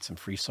also get some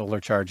free solar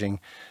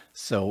charging.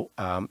 So,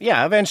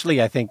 yeah,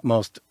 eventually I think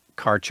most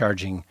car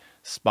charging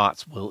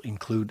spots will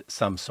include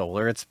some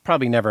solar. It's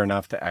probably never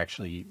enough to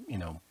actually,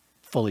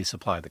 fully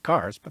supply the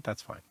cars, but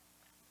that's fine.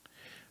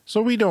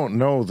 So we don't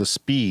know the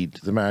speed,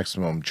 the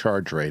maximum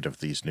charge rate of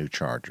these new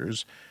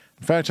chargers.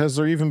 In fact, has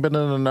there even been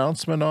an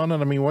announcement on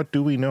it? I mean, what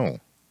do we know?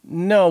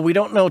 No, we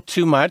don't know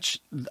too much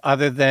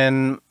other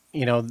than,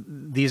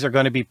 these are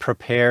going to be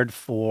prepared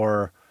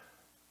for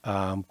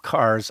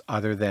cars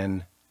other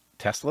than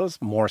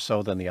Teslas, more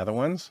so than the other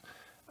ones.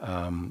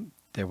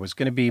 There was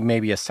going to be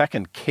maybe a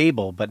second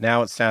cable, but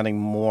now it's sounding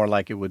more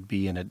like it would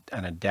be an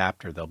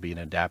adapter. There'll be an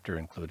adapter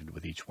included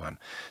with each one.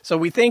 So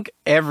we think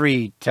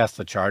every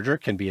Tesla charger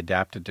can be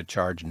adapted to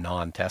charge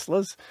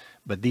non-Teslas,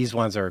 but these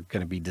ones are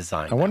going to be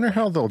designed. I wonder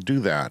how they'll do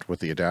that with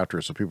the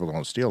adapters so people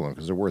don't steal them,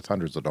 because they're worth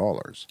hundreds of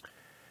dollars.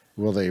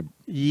 Will they?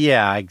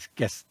 Yeah, I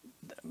guess,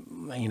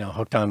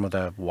 hooked on with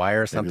a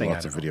wire or something. Maybe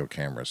lots of video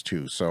cameras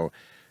too. So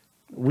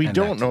we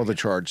don't know the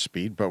charge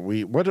speed, but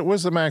what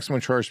was the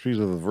maximum charge speed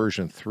of the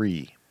version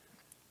 3?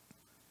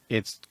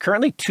 It's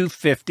currently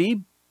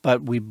 250,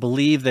 but we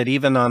believe that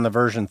even on the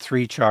version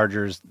 3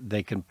 chargers,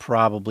 they can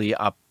probably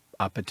up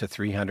it to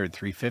 300,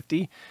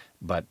 350,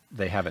 but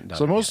they haven't done it.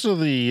 So most of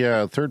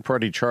the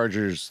third-party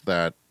chargers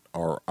that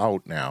are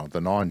out now,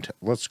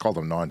 let's call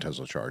them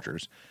non-Tesla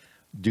chargers,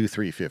 do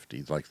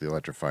 350, like the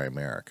Electrify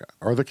America.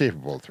 Or they're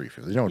capable of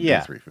 350. They don't do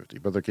 350,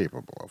 but they're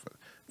capable of it.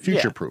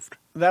 Future-proofed.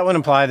 Yeah. That would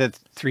imply that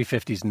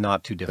 350 is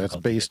not too difficult.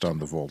 That's based on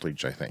the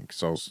voltage, I think.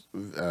 So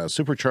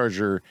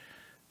Supercharger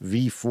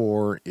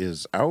V4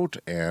 is out,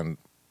 and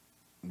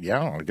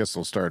yeah, I guess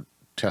they'll start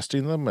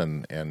testing them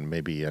and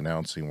maybe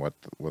announcing what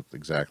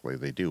exactly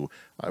they do.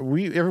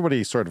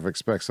 Everybody sort of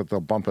expects that they'll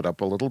bump it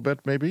up a little bit,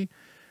 maybe,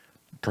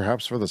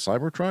 perhaps for the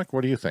Cybertruck.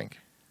 What do you think?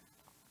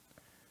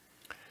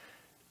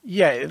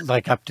 Yeah,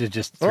 like up to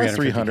just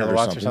 300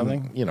 kilowatts or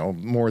something.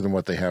 More than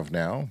what they have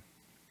now.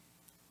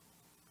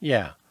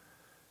 Yeah.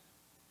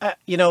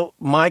 You know,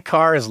 my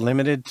car is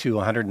limited to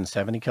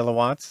 170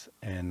 kilowatts,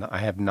 and I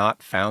have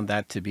not found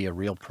that to be a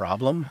real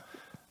problem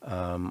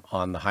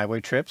on the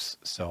highway trips.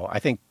 So I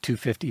think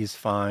 250 is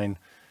fine,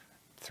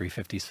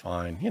 350 is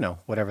fine, you know,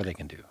 whatever they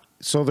can do.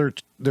 So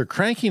they're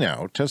cranking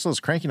out, Tesla's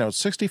cranking out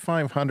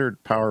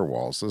 6,500 power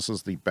walls. This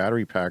is the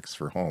battery packs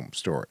for home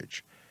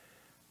storage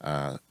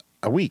a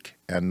week,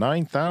 and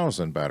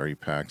 9,000 battery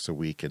packs a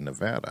week in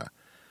Nevada.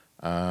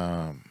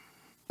 Well,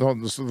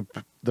 so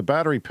the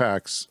battery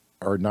packs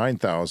are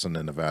 9,000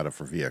 in Nevada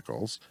for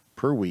vehicles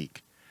per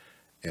week,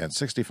 and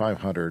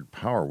 6,500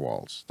 power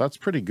walls. That's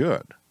pretty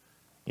good.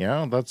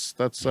 Yeah, that's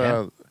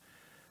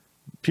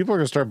people are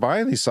going to start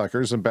buying these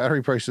suckers, and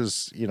battery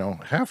prices, you know,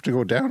 have to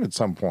go down at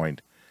some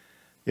point.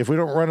 If we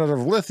don't run out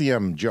of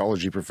lithium,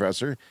 geology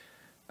professor,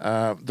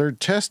 they're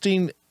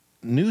testing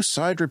new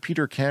side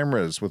repeater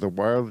cameras with a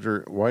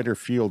wider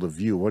field of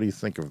view. What do you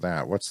think of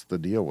that? What's the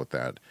deal with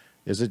that?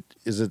 Is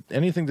it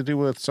anything to do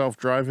with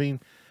self-driving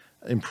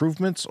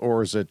improvements,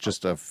 or is it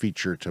just a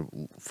feature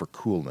for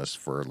coolness,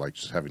 for like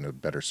just having a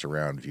better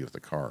surround view of the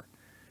car?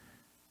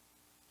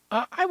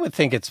 I would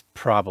think it's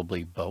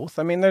probably both.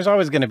 I mean, there's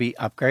always going to be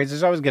upgrades.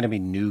 There's always going to be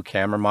new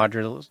camera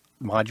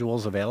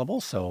modules available.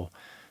 So,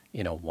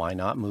 you know, why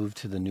not move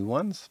to the new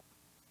ones?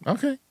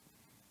 Okay.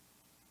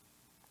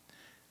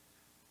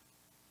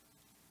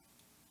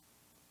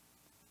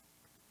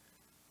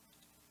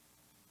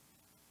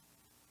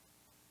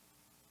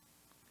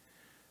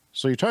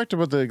 So you talked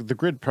about the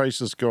grid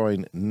prices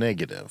going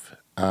negative.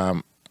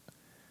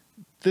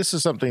 This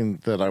is something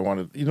that I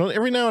wanted, you know,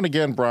 every now and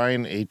again,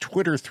 Brian, a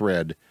Twitter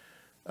thread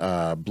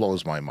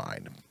blows my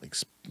mind,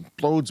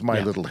 explodes my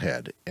little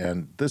head.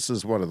 And this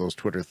is one of those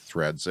Twitter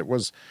threads. It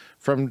was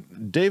from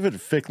David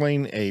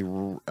Fickling, a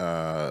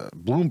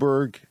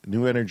Bloomberg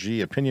New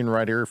Energy opinion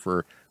writer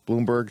for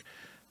Bloomberg.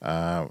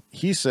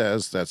 He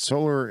says that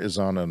solar is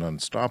on an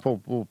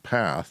unstoppable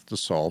path to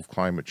solve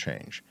climate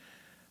change.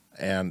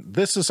 And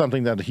this is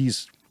something that he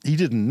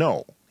didn't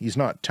know. He's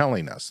not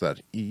telling us that.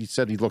 He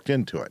said he looked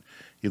into it.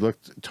 He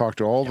talked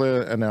to all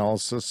the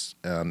analysis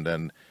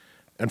and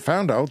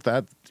found out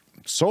that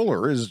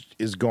solar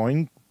is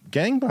going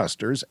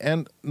gangbusters.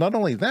 And not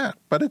only that,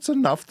 but it's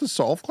enough to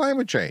solve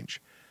climate change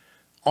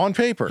on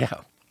paper.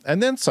 Yeah.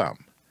 And then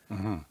some.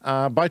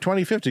 Mm-hmm. By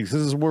 2050, this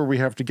is where we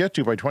have to get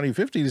to by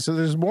 2050. So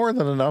there's more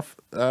than enough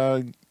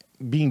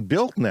being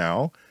built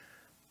now,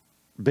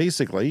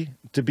 basically,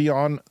 to be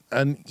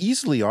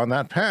easily on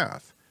that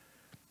path.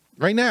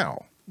 Right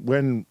now,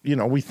 when, you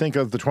know, we think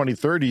of the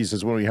 2030s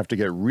is when we have to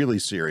get really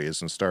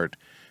serious and start,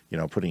 you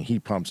know, putting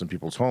heat pumps in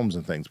people's homes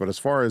and things. But as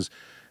far as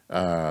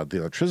the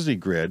electricity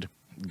grid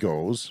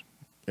goes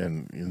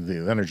and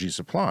the energy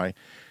supply,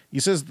 he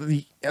says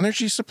the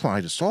energy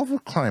supply to solve the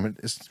climate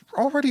is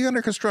already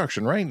under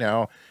construction right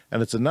now,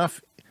 and it's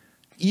enough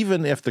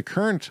even if the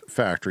current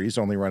factories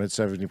only run at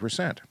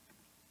 70%.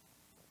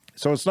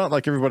 So it's not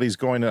like everybody's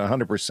going at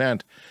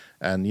 100%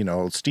 and, you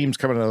know, steam's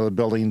coming out of the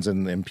buildings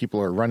and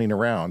people are running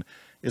around.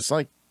 It's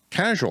like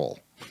casual,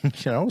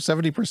 you know,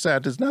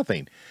 70% is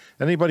nothing.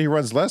 Anybody who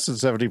runs less than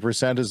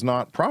 70% is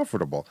not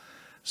profitable.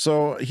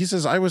 So he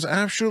says, I was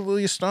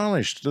absolutely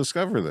astonished to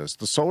discover this.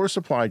 The solar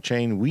supply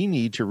chain we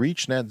need to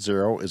reach net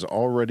zero is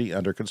already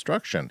under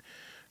construction.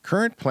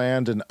 Current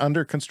planned and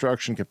under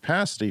construction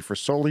capacity for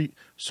solar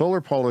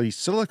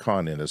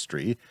polysilicon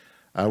industry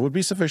would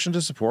be sufficient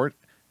to support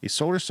a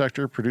solar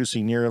sector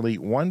producing nearly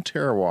 1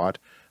 terawatt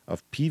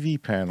of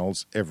PV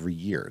panels every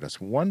year.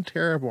 That's 1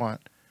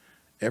 terawatt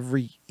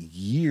every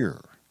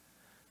year.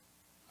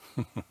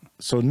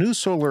 So new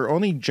solar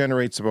only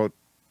generates about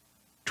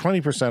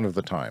 20% of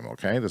the time,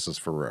 okay? This is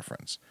for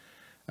reference.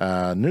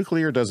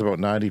 Nuclear does about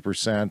 90%,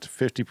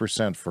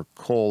 50% for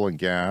coal and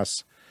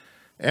gas,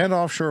 and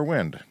offshore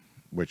wind,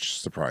 which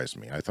surprised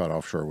me. I thought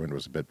offshore wind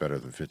was a bit better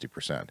than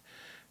 50%.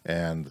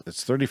 And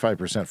it's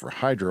 35% for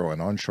hydro and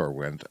onshore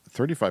wind,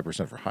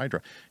 35% for hydro.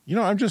 You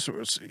know, I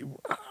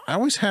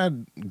always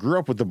grew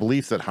up with the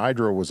belief that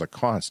hydro was a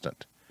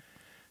constant.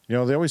 You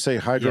know, they always say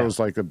hydro is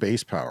like a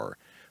base power.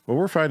 Well,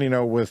 we're finding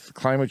out with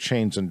climate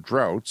change and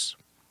droughts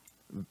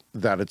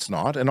that it's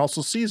not, and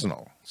also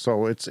seasonal.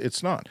 So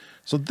it's not.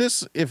 So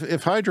this,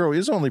 if hydro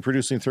is only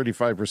producing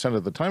 35%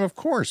 of the time, of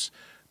course,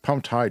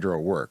 pumped hydro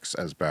works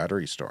as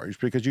battery storage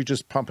because you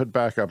just pump it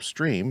back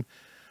upstream.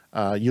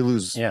 You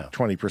lose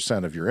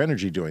 20% of your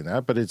energy doing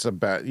that, but it's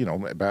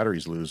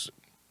batteries lose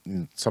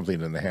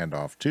something in the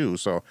handoff too.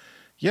 So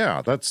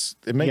yeah,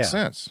 it makes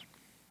sense.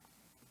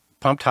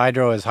 Pumped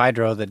hydro is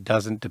hydro that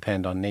doesn't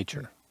depend on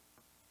nature.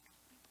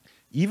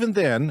 Even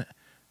then,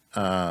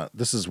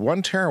 this is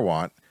 1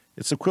 terawatt.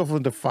 It's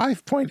equivalent to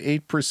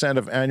 5.8%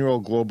 of annual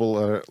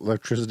global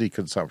electricity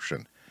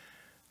consumption.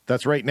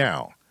 That's right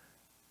now.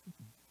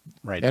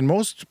 Right. And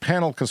most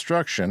panel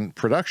production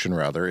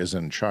is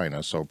in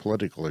China, so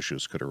political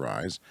issues could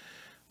arise.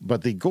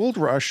 But the gold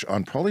rush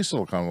on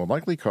polysilicon will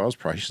likely cause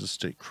prices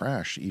to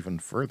crash even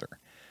further.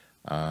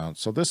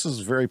 So this is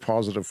very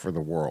positive for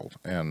the world.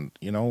 And,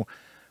 you know,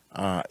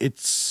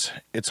 it's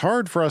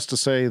hard for us to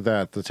say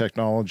that the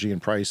technology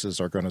and prices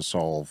are going to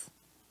solve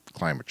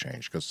climate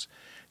change because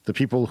the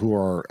people who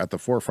are at the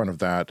forefront of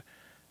that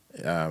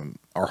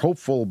are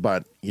hopeful,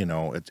 but you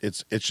know,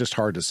 it's just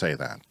hard to say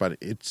that. But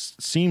it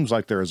seems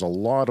like there is a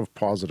lot of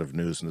positive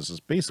news, and this is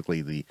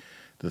basically the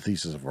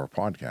thesis of our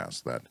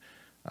podcast, that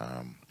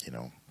you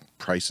know,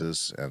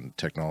 prices and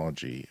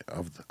technology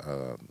of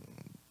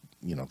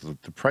you know,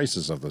 the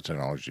prices of the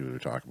technology we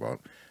talk about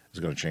is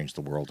going to change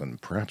the world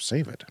and perhaps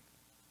save it.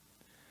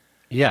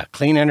 Yeah,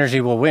 clean energy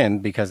will win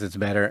because it's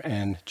better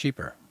and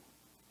cheaper.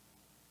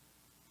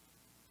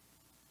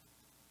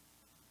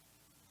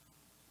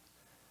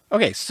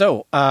 Okay,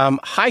 so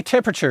high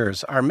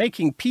temperatures are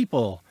making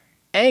people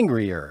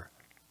angrier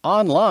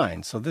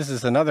online. So this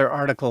is another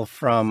article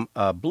from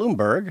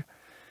Bloomberg.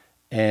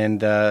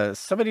 And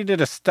somebody did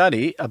a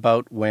study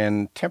about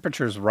when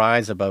temperatures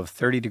rise above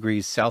 30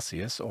 degrees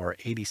Celsius or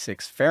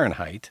 86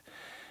 Fahrenheit.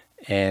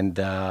 And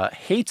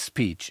hate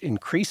speech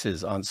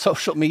increases on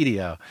social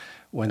media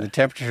when the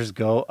temperatures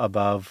go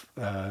above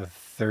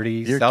 30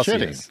 You're Celsius.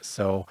 kidding.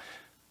 So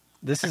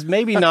this is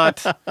maybe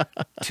not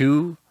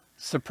too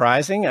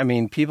surprising. I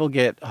mean, people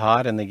get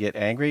hot and they get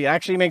angry. It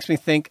actually makes me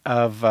think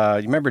of,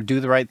 you remember Do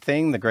the Right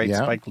Thing, the great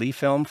Spike Lee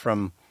film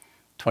from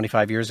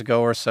 25 years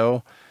ago or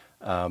so?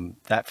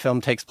 That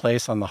film takes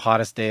place on the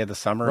hottest day of the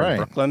summer in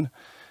Brooklyn.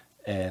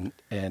 And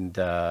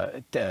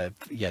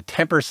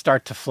tempers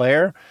start to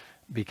flare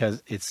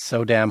because it's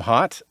so damn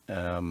hot.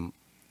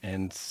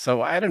 And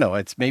so I don't know,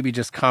 it's maybe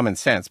just common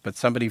sense, but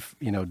somebody,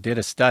 you know, did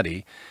a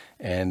study,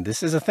 and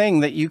this is a thing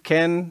that you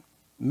can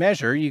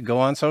measure. You go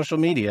on social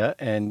media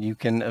and you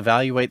can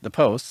evaluate the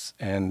posts,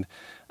 and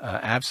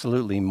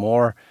absolutely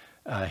more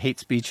hate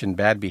speech and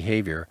bad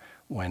behavior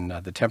when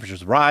the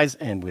temperatures rise,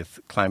 and with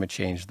climate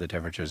change, the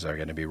temperatures are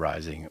going to be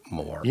rising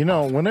more. You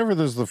know, whenever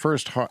there's the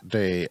first hot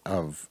day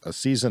of a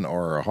season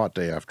or a hot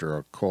day after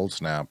a cold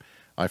snap,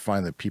 I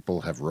find that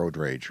people have road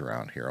rage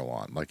around here a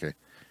lot. Like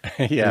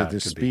they're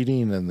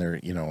speeding, and they're,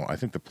 you know, I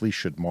think the police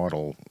should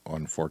model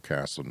on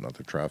forecasts and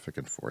other traffic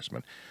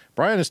enforcement.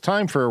 Brian, it's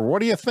time for What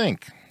Do You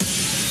Think?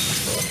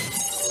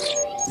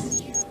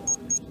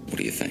 What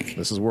do you think?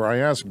 This is where I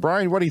ask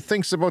Brian what he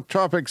thinks about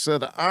topics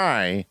that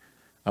I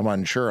am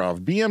unsure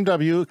of.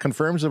 BMW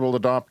confirms it will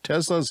adopt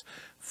Tesla's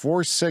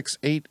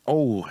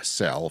 4680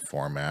 cell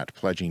format,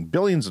 pledging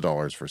billions of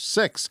dollars for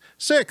six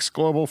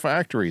global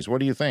factories. What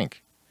do you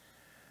think?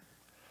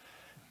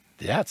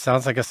 Yeah, it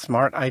sounds like a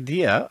smart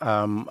idea.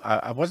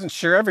 I wasn't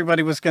sure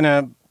everybody was going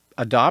to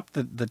adopt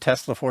the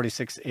Tesla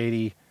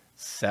 4680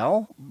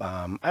 cell.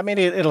 I mean,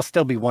 it'll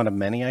still be one of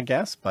many, I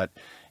guess, but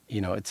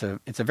you know, it's a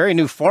very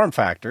new form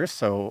factor.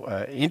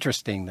 So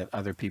interesting that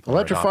other people.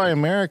 Electrify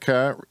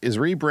America is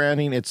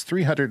rebranding its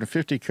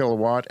 350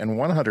 kilowatt and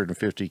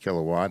 150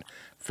 kilowatt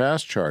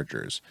fast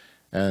chargers,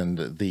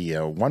 and the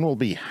one will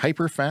be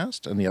hyper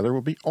fast and the other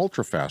will be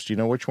ultra fast. You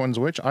know which one's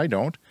which? I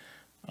don't.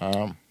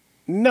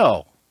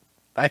 No.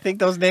 I think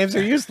those names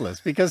are useless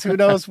because who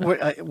knows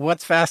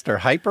what's faster,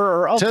 hyper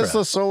or ultra?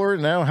 Tesla solar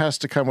now has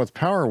to come with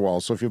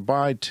Powerwall. So if you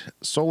buy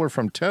solar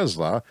from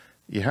Tesla,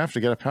 you have to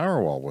get a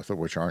Powerwall with it,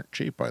 which aren't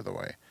cheap, by the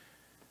way.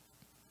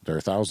 They're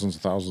thousands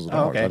and thousands of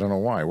dollars. I don't know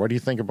why. What do you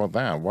think about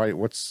that? Why?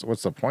 What's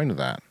the point of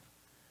that?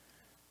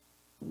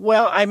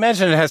 Well, I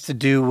imagine it has to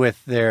do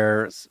with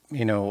their,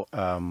 you know,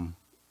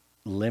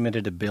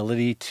 limited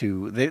ability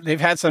to.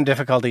 They've had some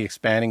difficulty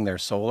expanding their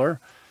solar.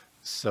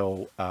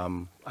 So,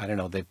 I don't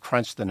know, they've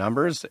crunched the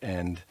numbers,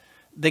 and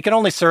they can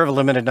only serve a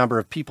limited number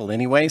of people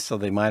anyway, so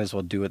they might as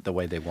well do it the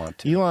way they want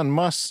to. Elon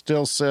Musk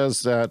still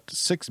says that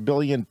 6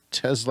 billion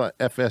Tesla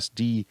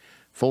FSD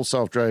full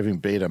self-driving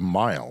beta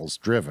miles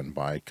driven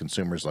by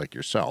consumers like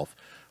yourself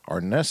are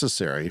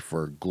necessary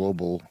for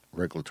global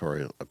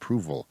regulatory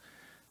approval.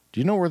 Do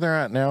you know where they're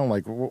at now?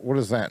 Like, what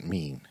does that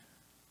mean?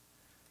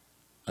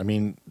 I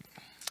mean,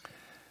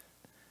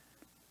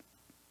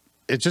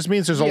 it just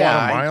means there's a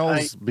lot of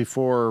miles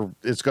before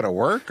it's going to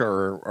work,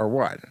 or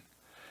what?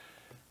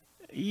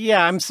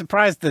 Yeah, I'm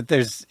surprised that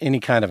there's any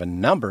kind of a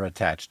number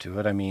attached to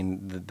it. I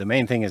mean, the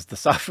main thing is the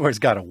software's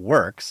got to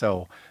work.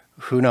 So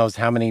who knows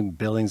how many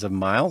billions of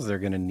miles they're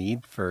going to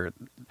need for...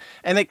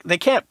 And they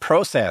can't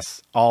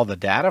process all the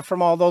data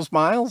from all those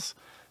miles.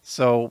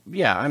 So,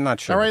 yeah, I'm not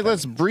sure. All right,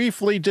 let's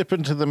briefly dip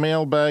into the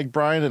mailbag,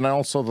 Brian, and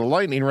also the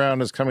lightning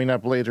round is coming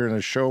up later in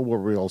the show where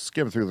we'll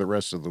skim through the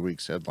rest of the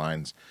week's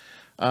headlines.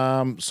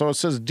 So it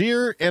says,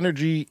 Dear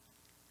Clean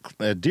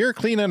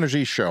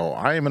Energy Show,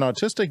 I am an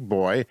autistic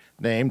boy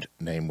named,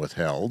 name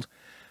withheld,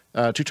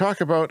 to talk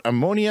about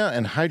ammonia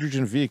and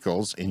hydrogen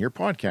vehicles in your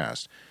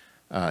podcast.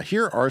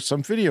 Here are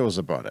some videos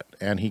about it.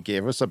 And he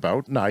gave us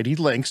about 90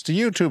 links to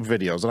YouTube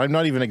videos, and I'm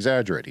not even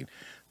exaggerating.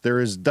 There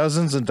is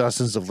dozens and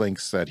dozens of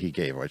links that he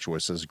gave, which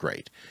was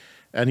great.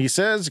 And he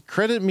says,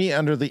 credit me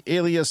under the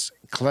alias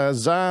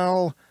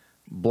Clazal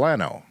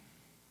Blano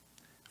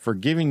for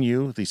giving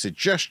you the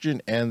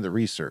suggestion and the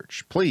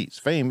research. Please,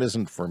 fame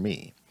isn't for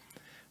me.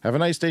 Have a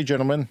nice day,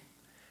 gentlemen.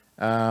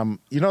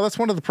 You know, that's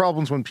one of the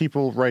problems when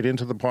people write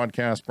into the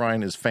podcast,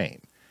 Brian, is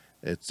fame.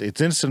 It's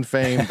instant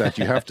fame that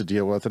you have to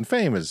deal with, and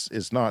fame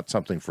is not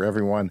something for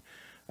everyone.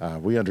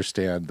 We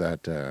understand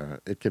that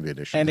it can be an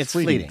issue. And it's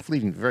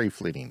fleeting. Very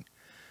fleeting.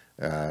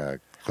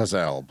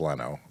 Clazel,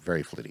 Blano,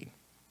 very fleeting.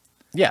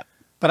 Yeah,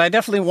 but I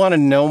definitely want to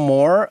know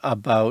more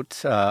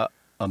about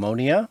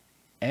ammonia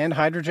and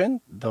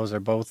hydrogen. Those are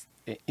both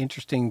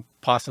interesting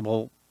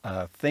possible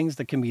things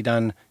that can be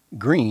done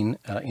green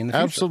in the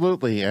future.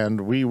 Absolutely,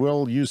 and we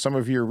will use some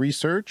of your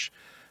research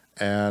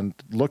and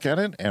look at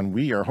it, and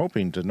we are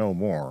hoping to know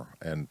more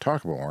and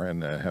talk more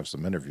and have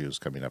some interviews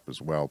coming up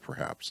as well,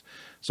 perhaps.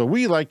 So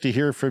we like to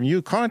hear from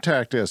you.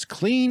 Contact us,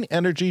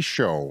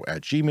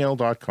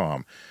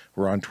 cleanenergyshow@gmail.com.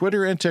 We're on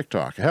Twitter and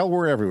TikTok. Hell,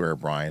 we're everywhere,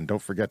 Brian.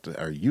 Don't forget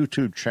our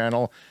YouTube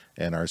channel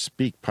and our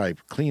SpeakPipe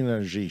Clean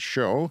Energy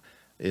Show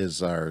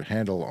is our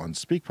handle on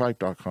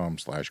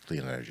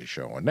speakpipe.com/Clean Energy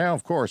Show. And now,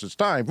 of course, it's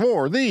time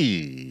for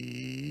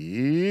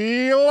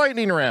the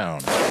lightning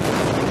round.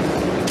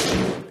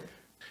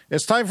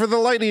 It's time for the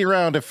lightning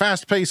round, a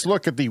fast-paced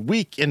look at the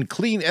week in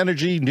clean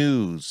energy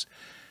news.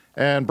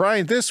 And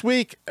Brian, this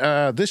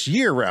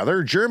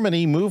year,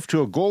 Germany moved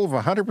to a goal of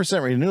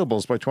 100%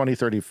 renewables by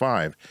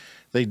 2035.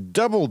 They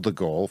doubled the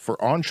goal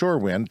for onshore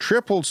wind,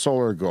 tripled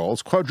solar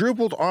goals,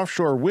 quadrupled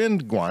offshore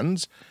wind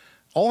ones,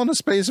 all in the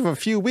space of a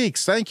few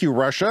weeks. Thank you,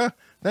 Russia.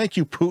 Thank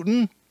you,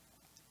 Putin.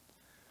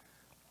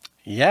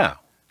 Yeah,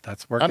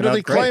 that's working Under out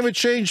the great. climate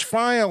change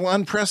file,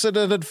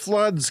 unprecedented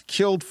floods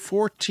killed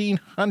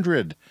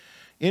 1,400,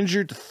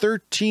 injured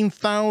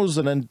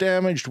 13,000, and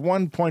damaged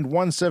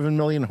 1.17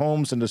 million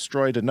homes and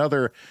destroyed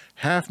another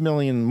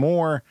 500,000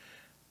 more,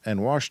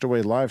 and washed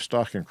away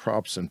livestock and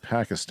crops in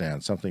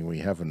Pakistan, something we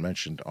haven't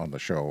mentioned on the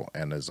show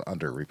and is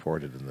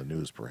underreported in the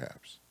news,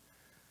 perhaps.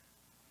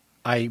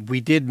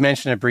 We did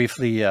mention it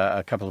briefly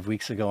a couple of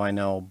weeks ago, I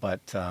know,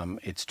 but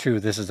it's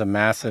true. This is a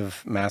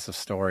massive, massive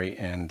story,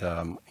 and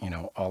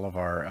all of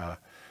our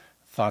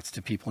thoughts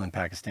to people in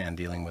Pakistan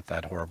dealing with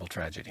that horrible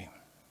tragedy.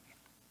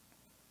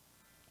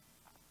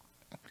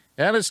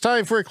 And it's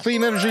time for a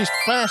Clean Energy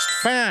Fast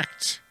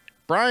Fact.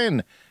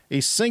 Brian,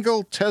 a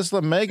single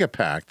Tesla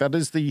Megapack, that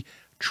is the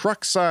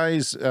truck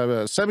size,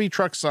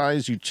 semi-truck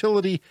size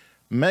utility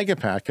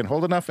Megapack, can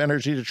hold enough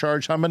energy to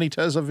charge how many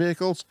Tesla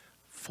vehicles?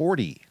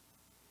 40.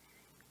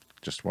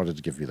 Just wanted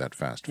to give you that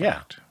fast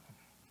fact. Yeah.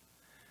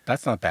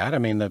 That's not bad. I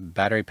mean, the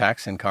battery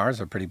packs in cars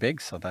are pretty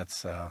big, so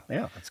that's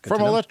that's good to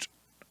know.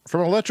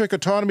 From Electric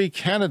Autonomy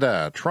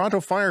Canada, Toronto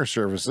Fire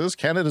Services,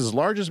 Canada's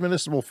largest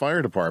municipal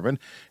fire department,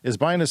 is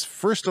buying its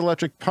first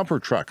electric pumper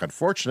truck.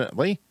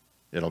 Unfortunately,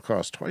 it'll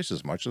cost twice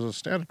as much as a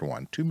standard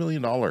one, $2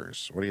 million.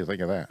 What do you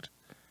think of that?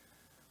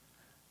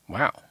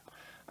 Wow.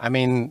 I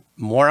mean,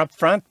 more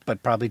upfront,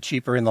 but probably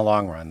cheaper in the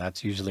long run.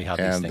 That's usually how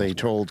these things work. And they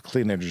told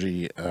Clean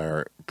Energy,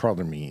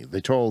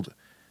 they told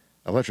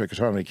Electric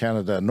Autonomy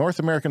Canada, North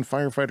American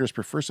firefighters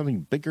prefer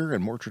something bigger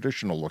and more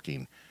traditional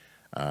looking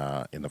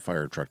in the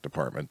fire truck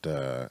department.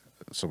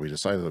 So we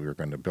decided that we were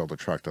going to build a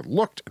truck that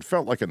looked and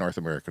felt like a North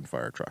American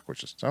fire truck,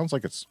 which sounds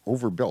like it's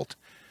overbuilt.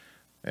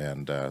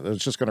 And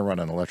it's just going to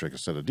run on electric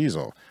instead of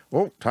diesel.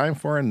 Oh, time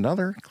for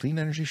another Clean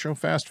Energy Show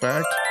Fast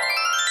Fact.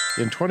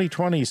 In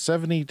 2020,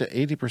 70 to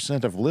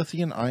 80% of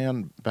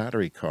lithium-ion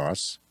battery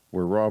costs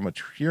were raw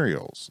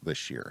materials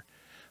this year.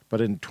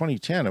 But in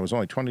 2010, it was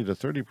only 20 to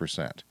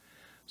 30%.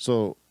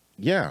 So,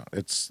 yeah,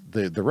 it's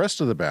the rest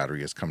of the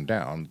battery has come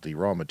down. The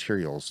raw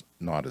materials,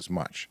 not as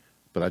much.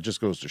 But that just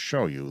goes to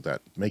show you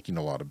that making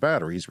a lot of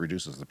batteries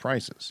reduces the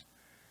prices.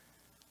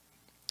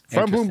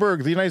 From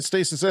Bloomberg, the United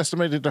States is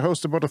estimated to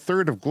host about a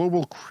third of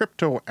global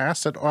crypto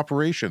asset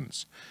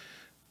operations.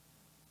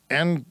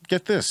 And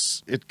get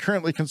this, it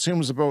currently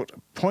consumes about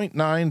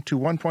 0.9 to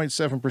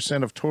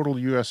 1.7% of total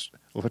U.S.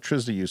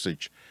 electricity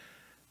usage.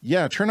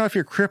 Yeah, turn off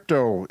your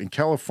crypto in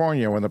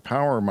California when the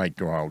power might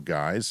go out,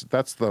 guys.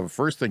 That's the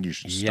first thing you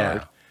should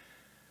start.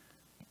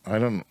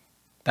 Yeah.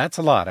 That's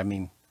a lot. I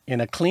mean,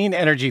 in a clean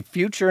energy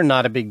future,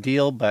 not a big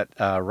deal, but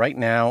right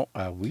now,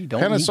 we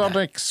don't need that.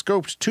 Panasonic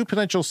scoped 2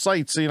 potential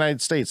sites in the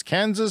United States,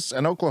 Kansas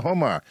and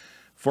Oklahoma,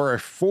 for a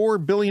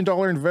 $4 billion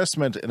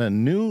investment in a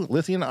new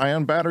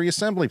lithium-ion battery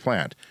assembly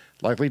plant,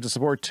 likely to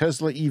support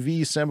Tesla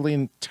EV assembly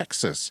in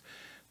Texas.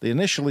 They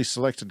initially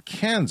selected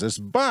Kansas,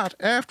 but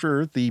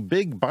after the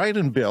big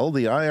Biden bill,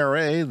 the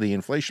IRA, the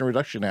Inflation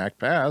Reduction Act,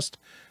 passed,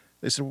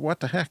 they said,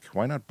 what the heck,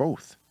 why not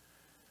both?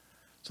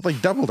 So they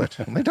doubled it,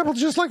 and they doubled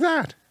just like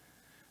that.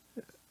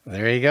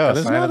 There you go.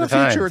 It's not the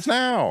future, it's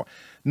now.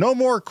 No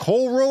more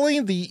coal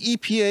rolling. The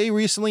EPA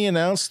recently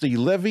announced the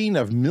levying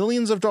of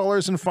millions of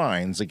dollars in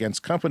fines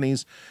against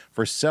companies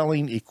for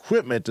selling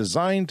equipment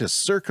designed to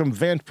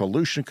circumvent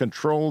pollution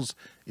controls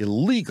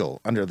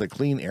illegal under the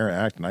Clean Air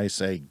Act. And I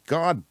say,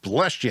 God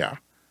bless you.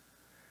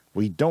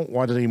 We don't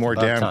want any more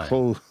damn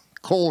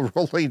coal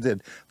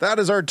related. That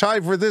is our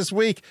time for this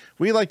week.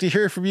 We like to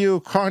hear from you.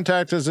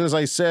 Contact us, as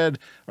I said.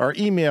 Our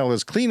email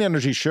is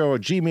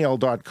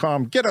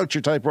cleanenergyshow@gmail.com. Get out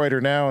your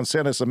typewriter now and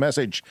send us a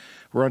message.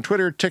 We're on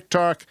Twitter,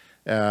 TikTok,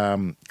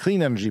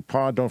 Clean Energy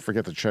Pod. Don't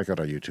forget to check out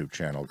our YouTube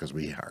channel because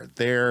we are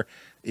there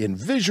in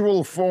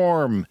visual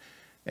form.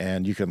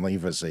 And you can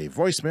leave us a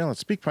voicemail at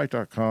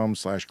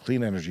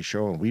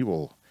speakpipe.com/cleanenergyshow, and we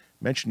will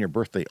mention your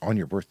birthday on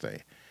your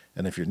birthday.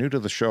 And if you're new to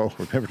the show,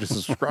 remember to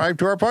subscribe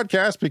to our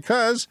podcast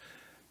because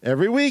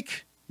every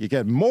week you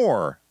get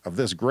more of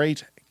this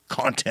great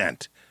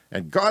content.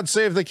 And God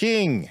save the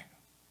king.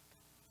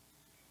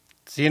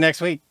 See you next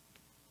week.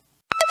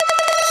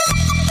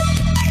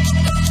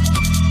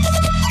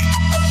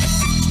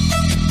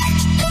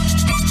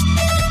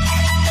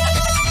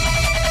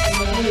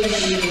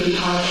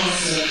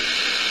 Podcasting.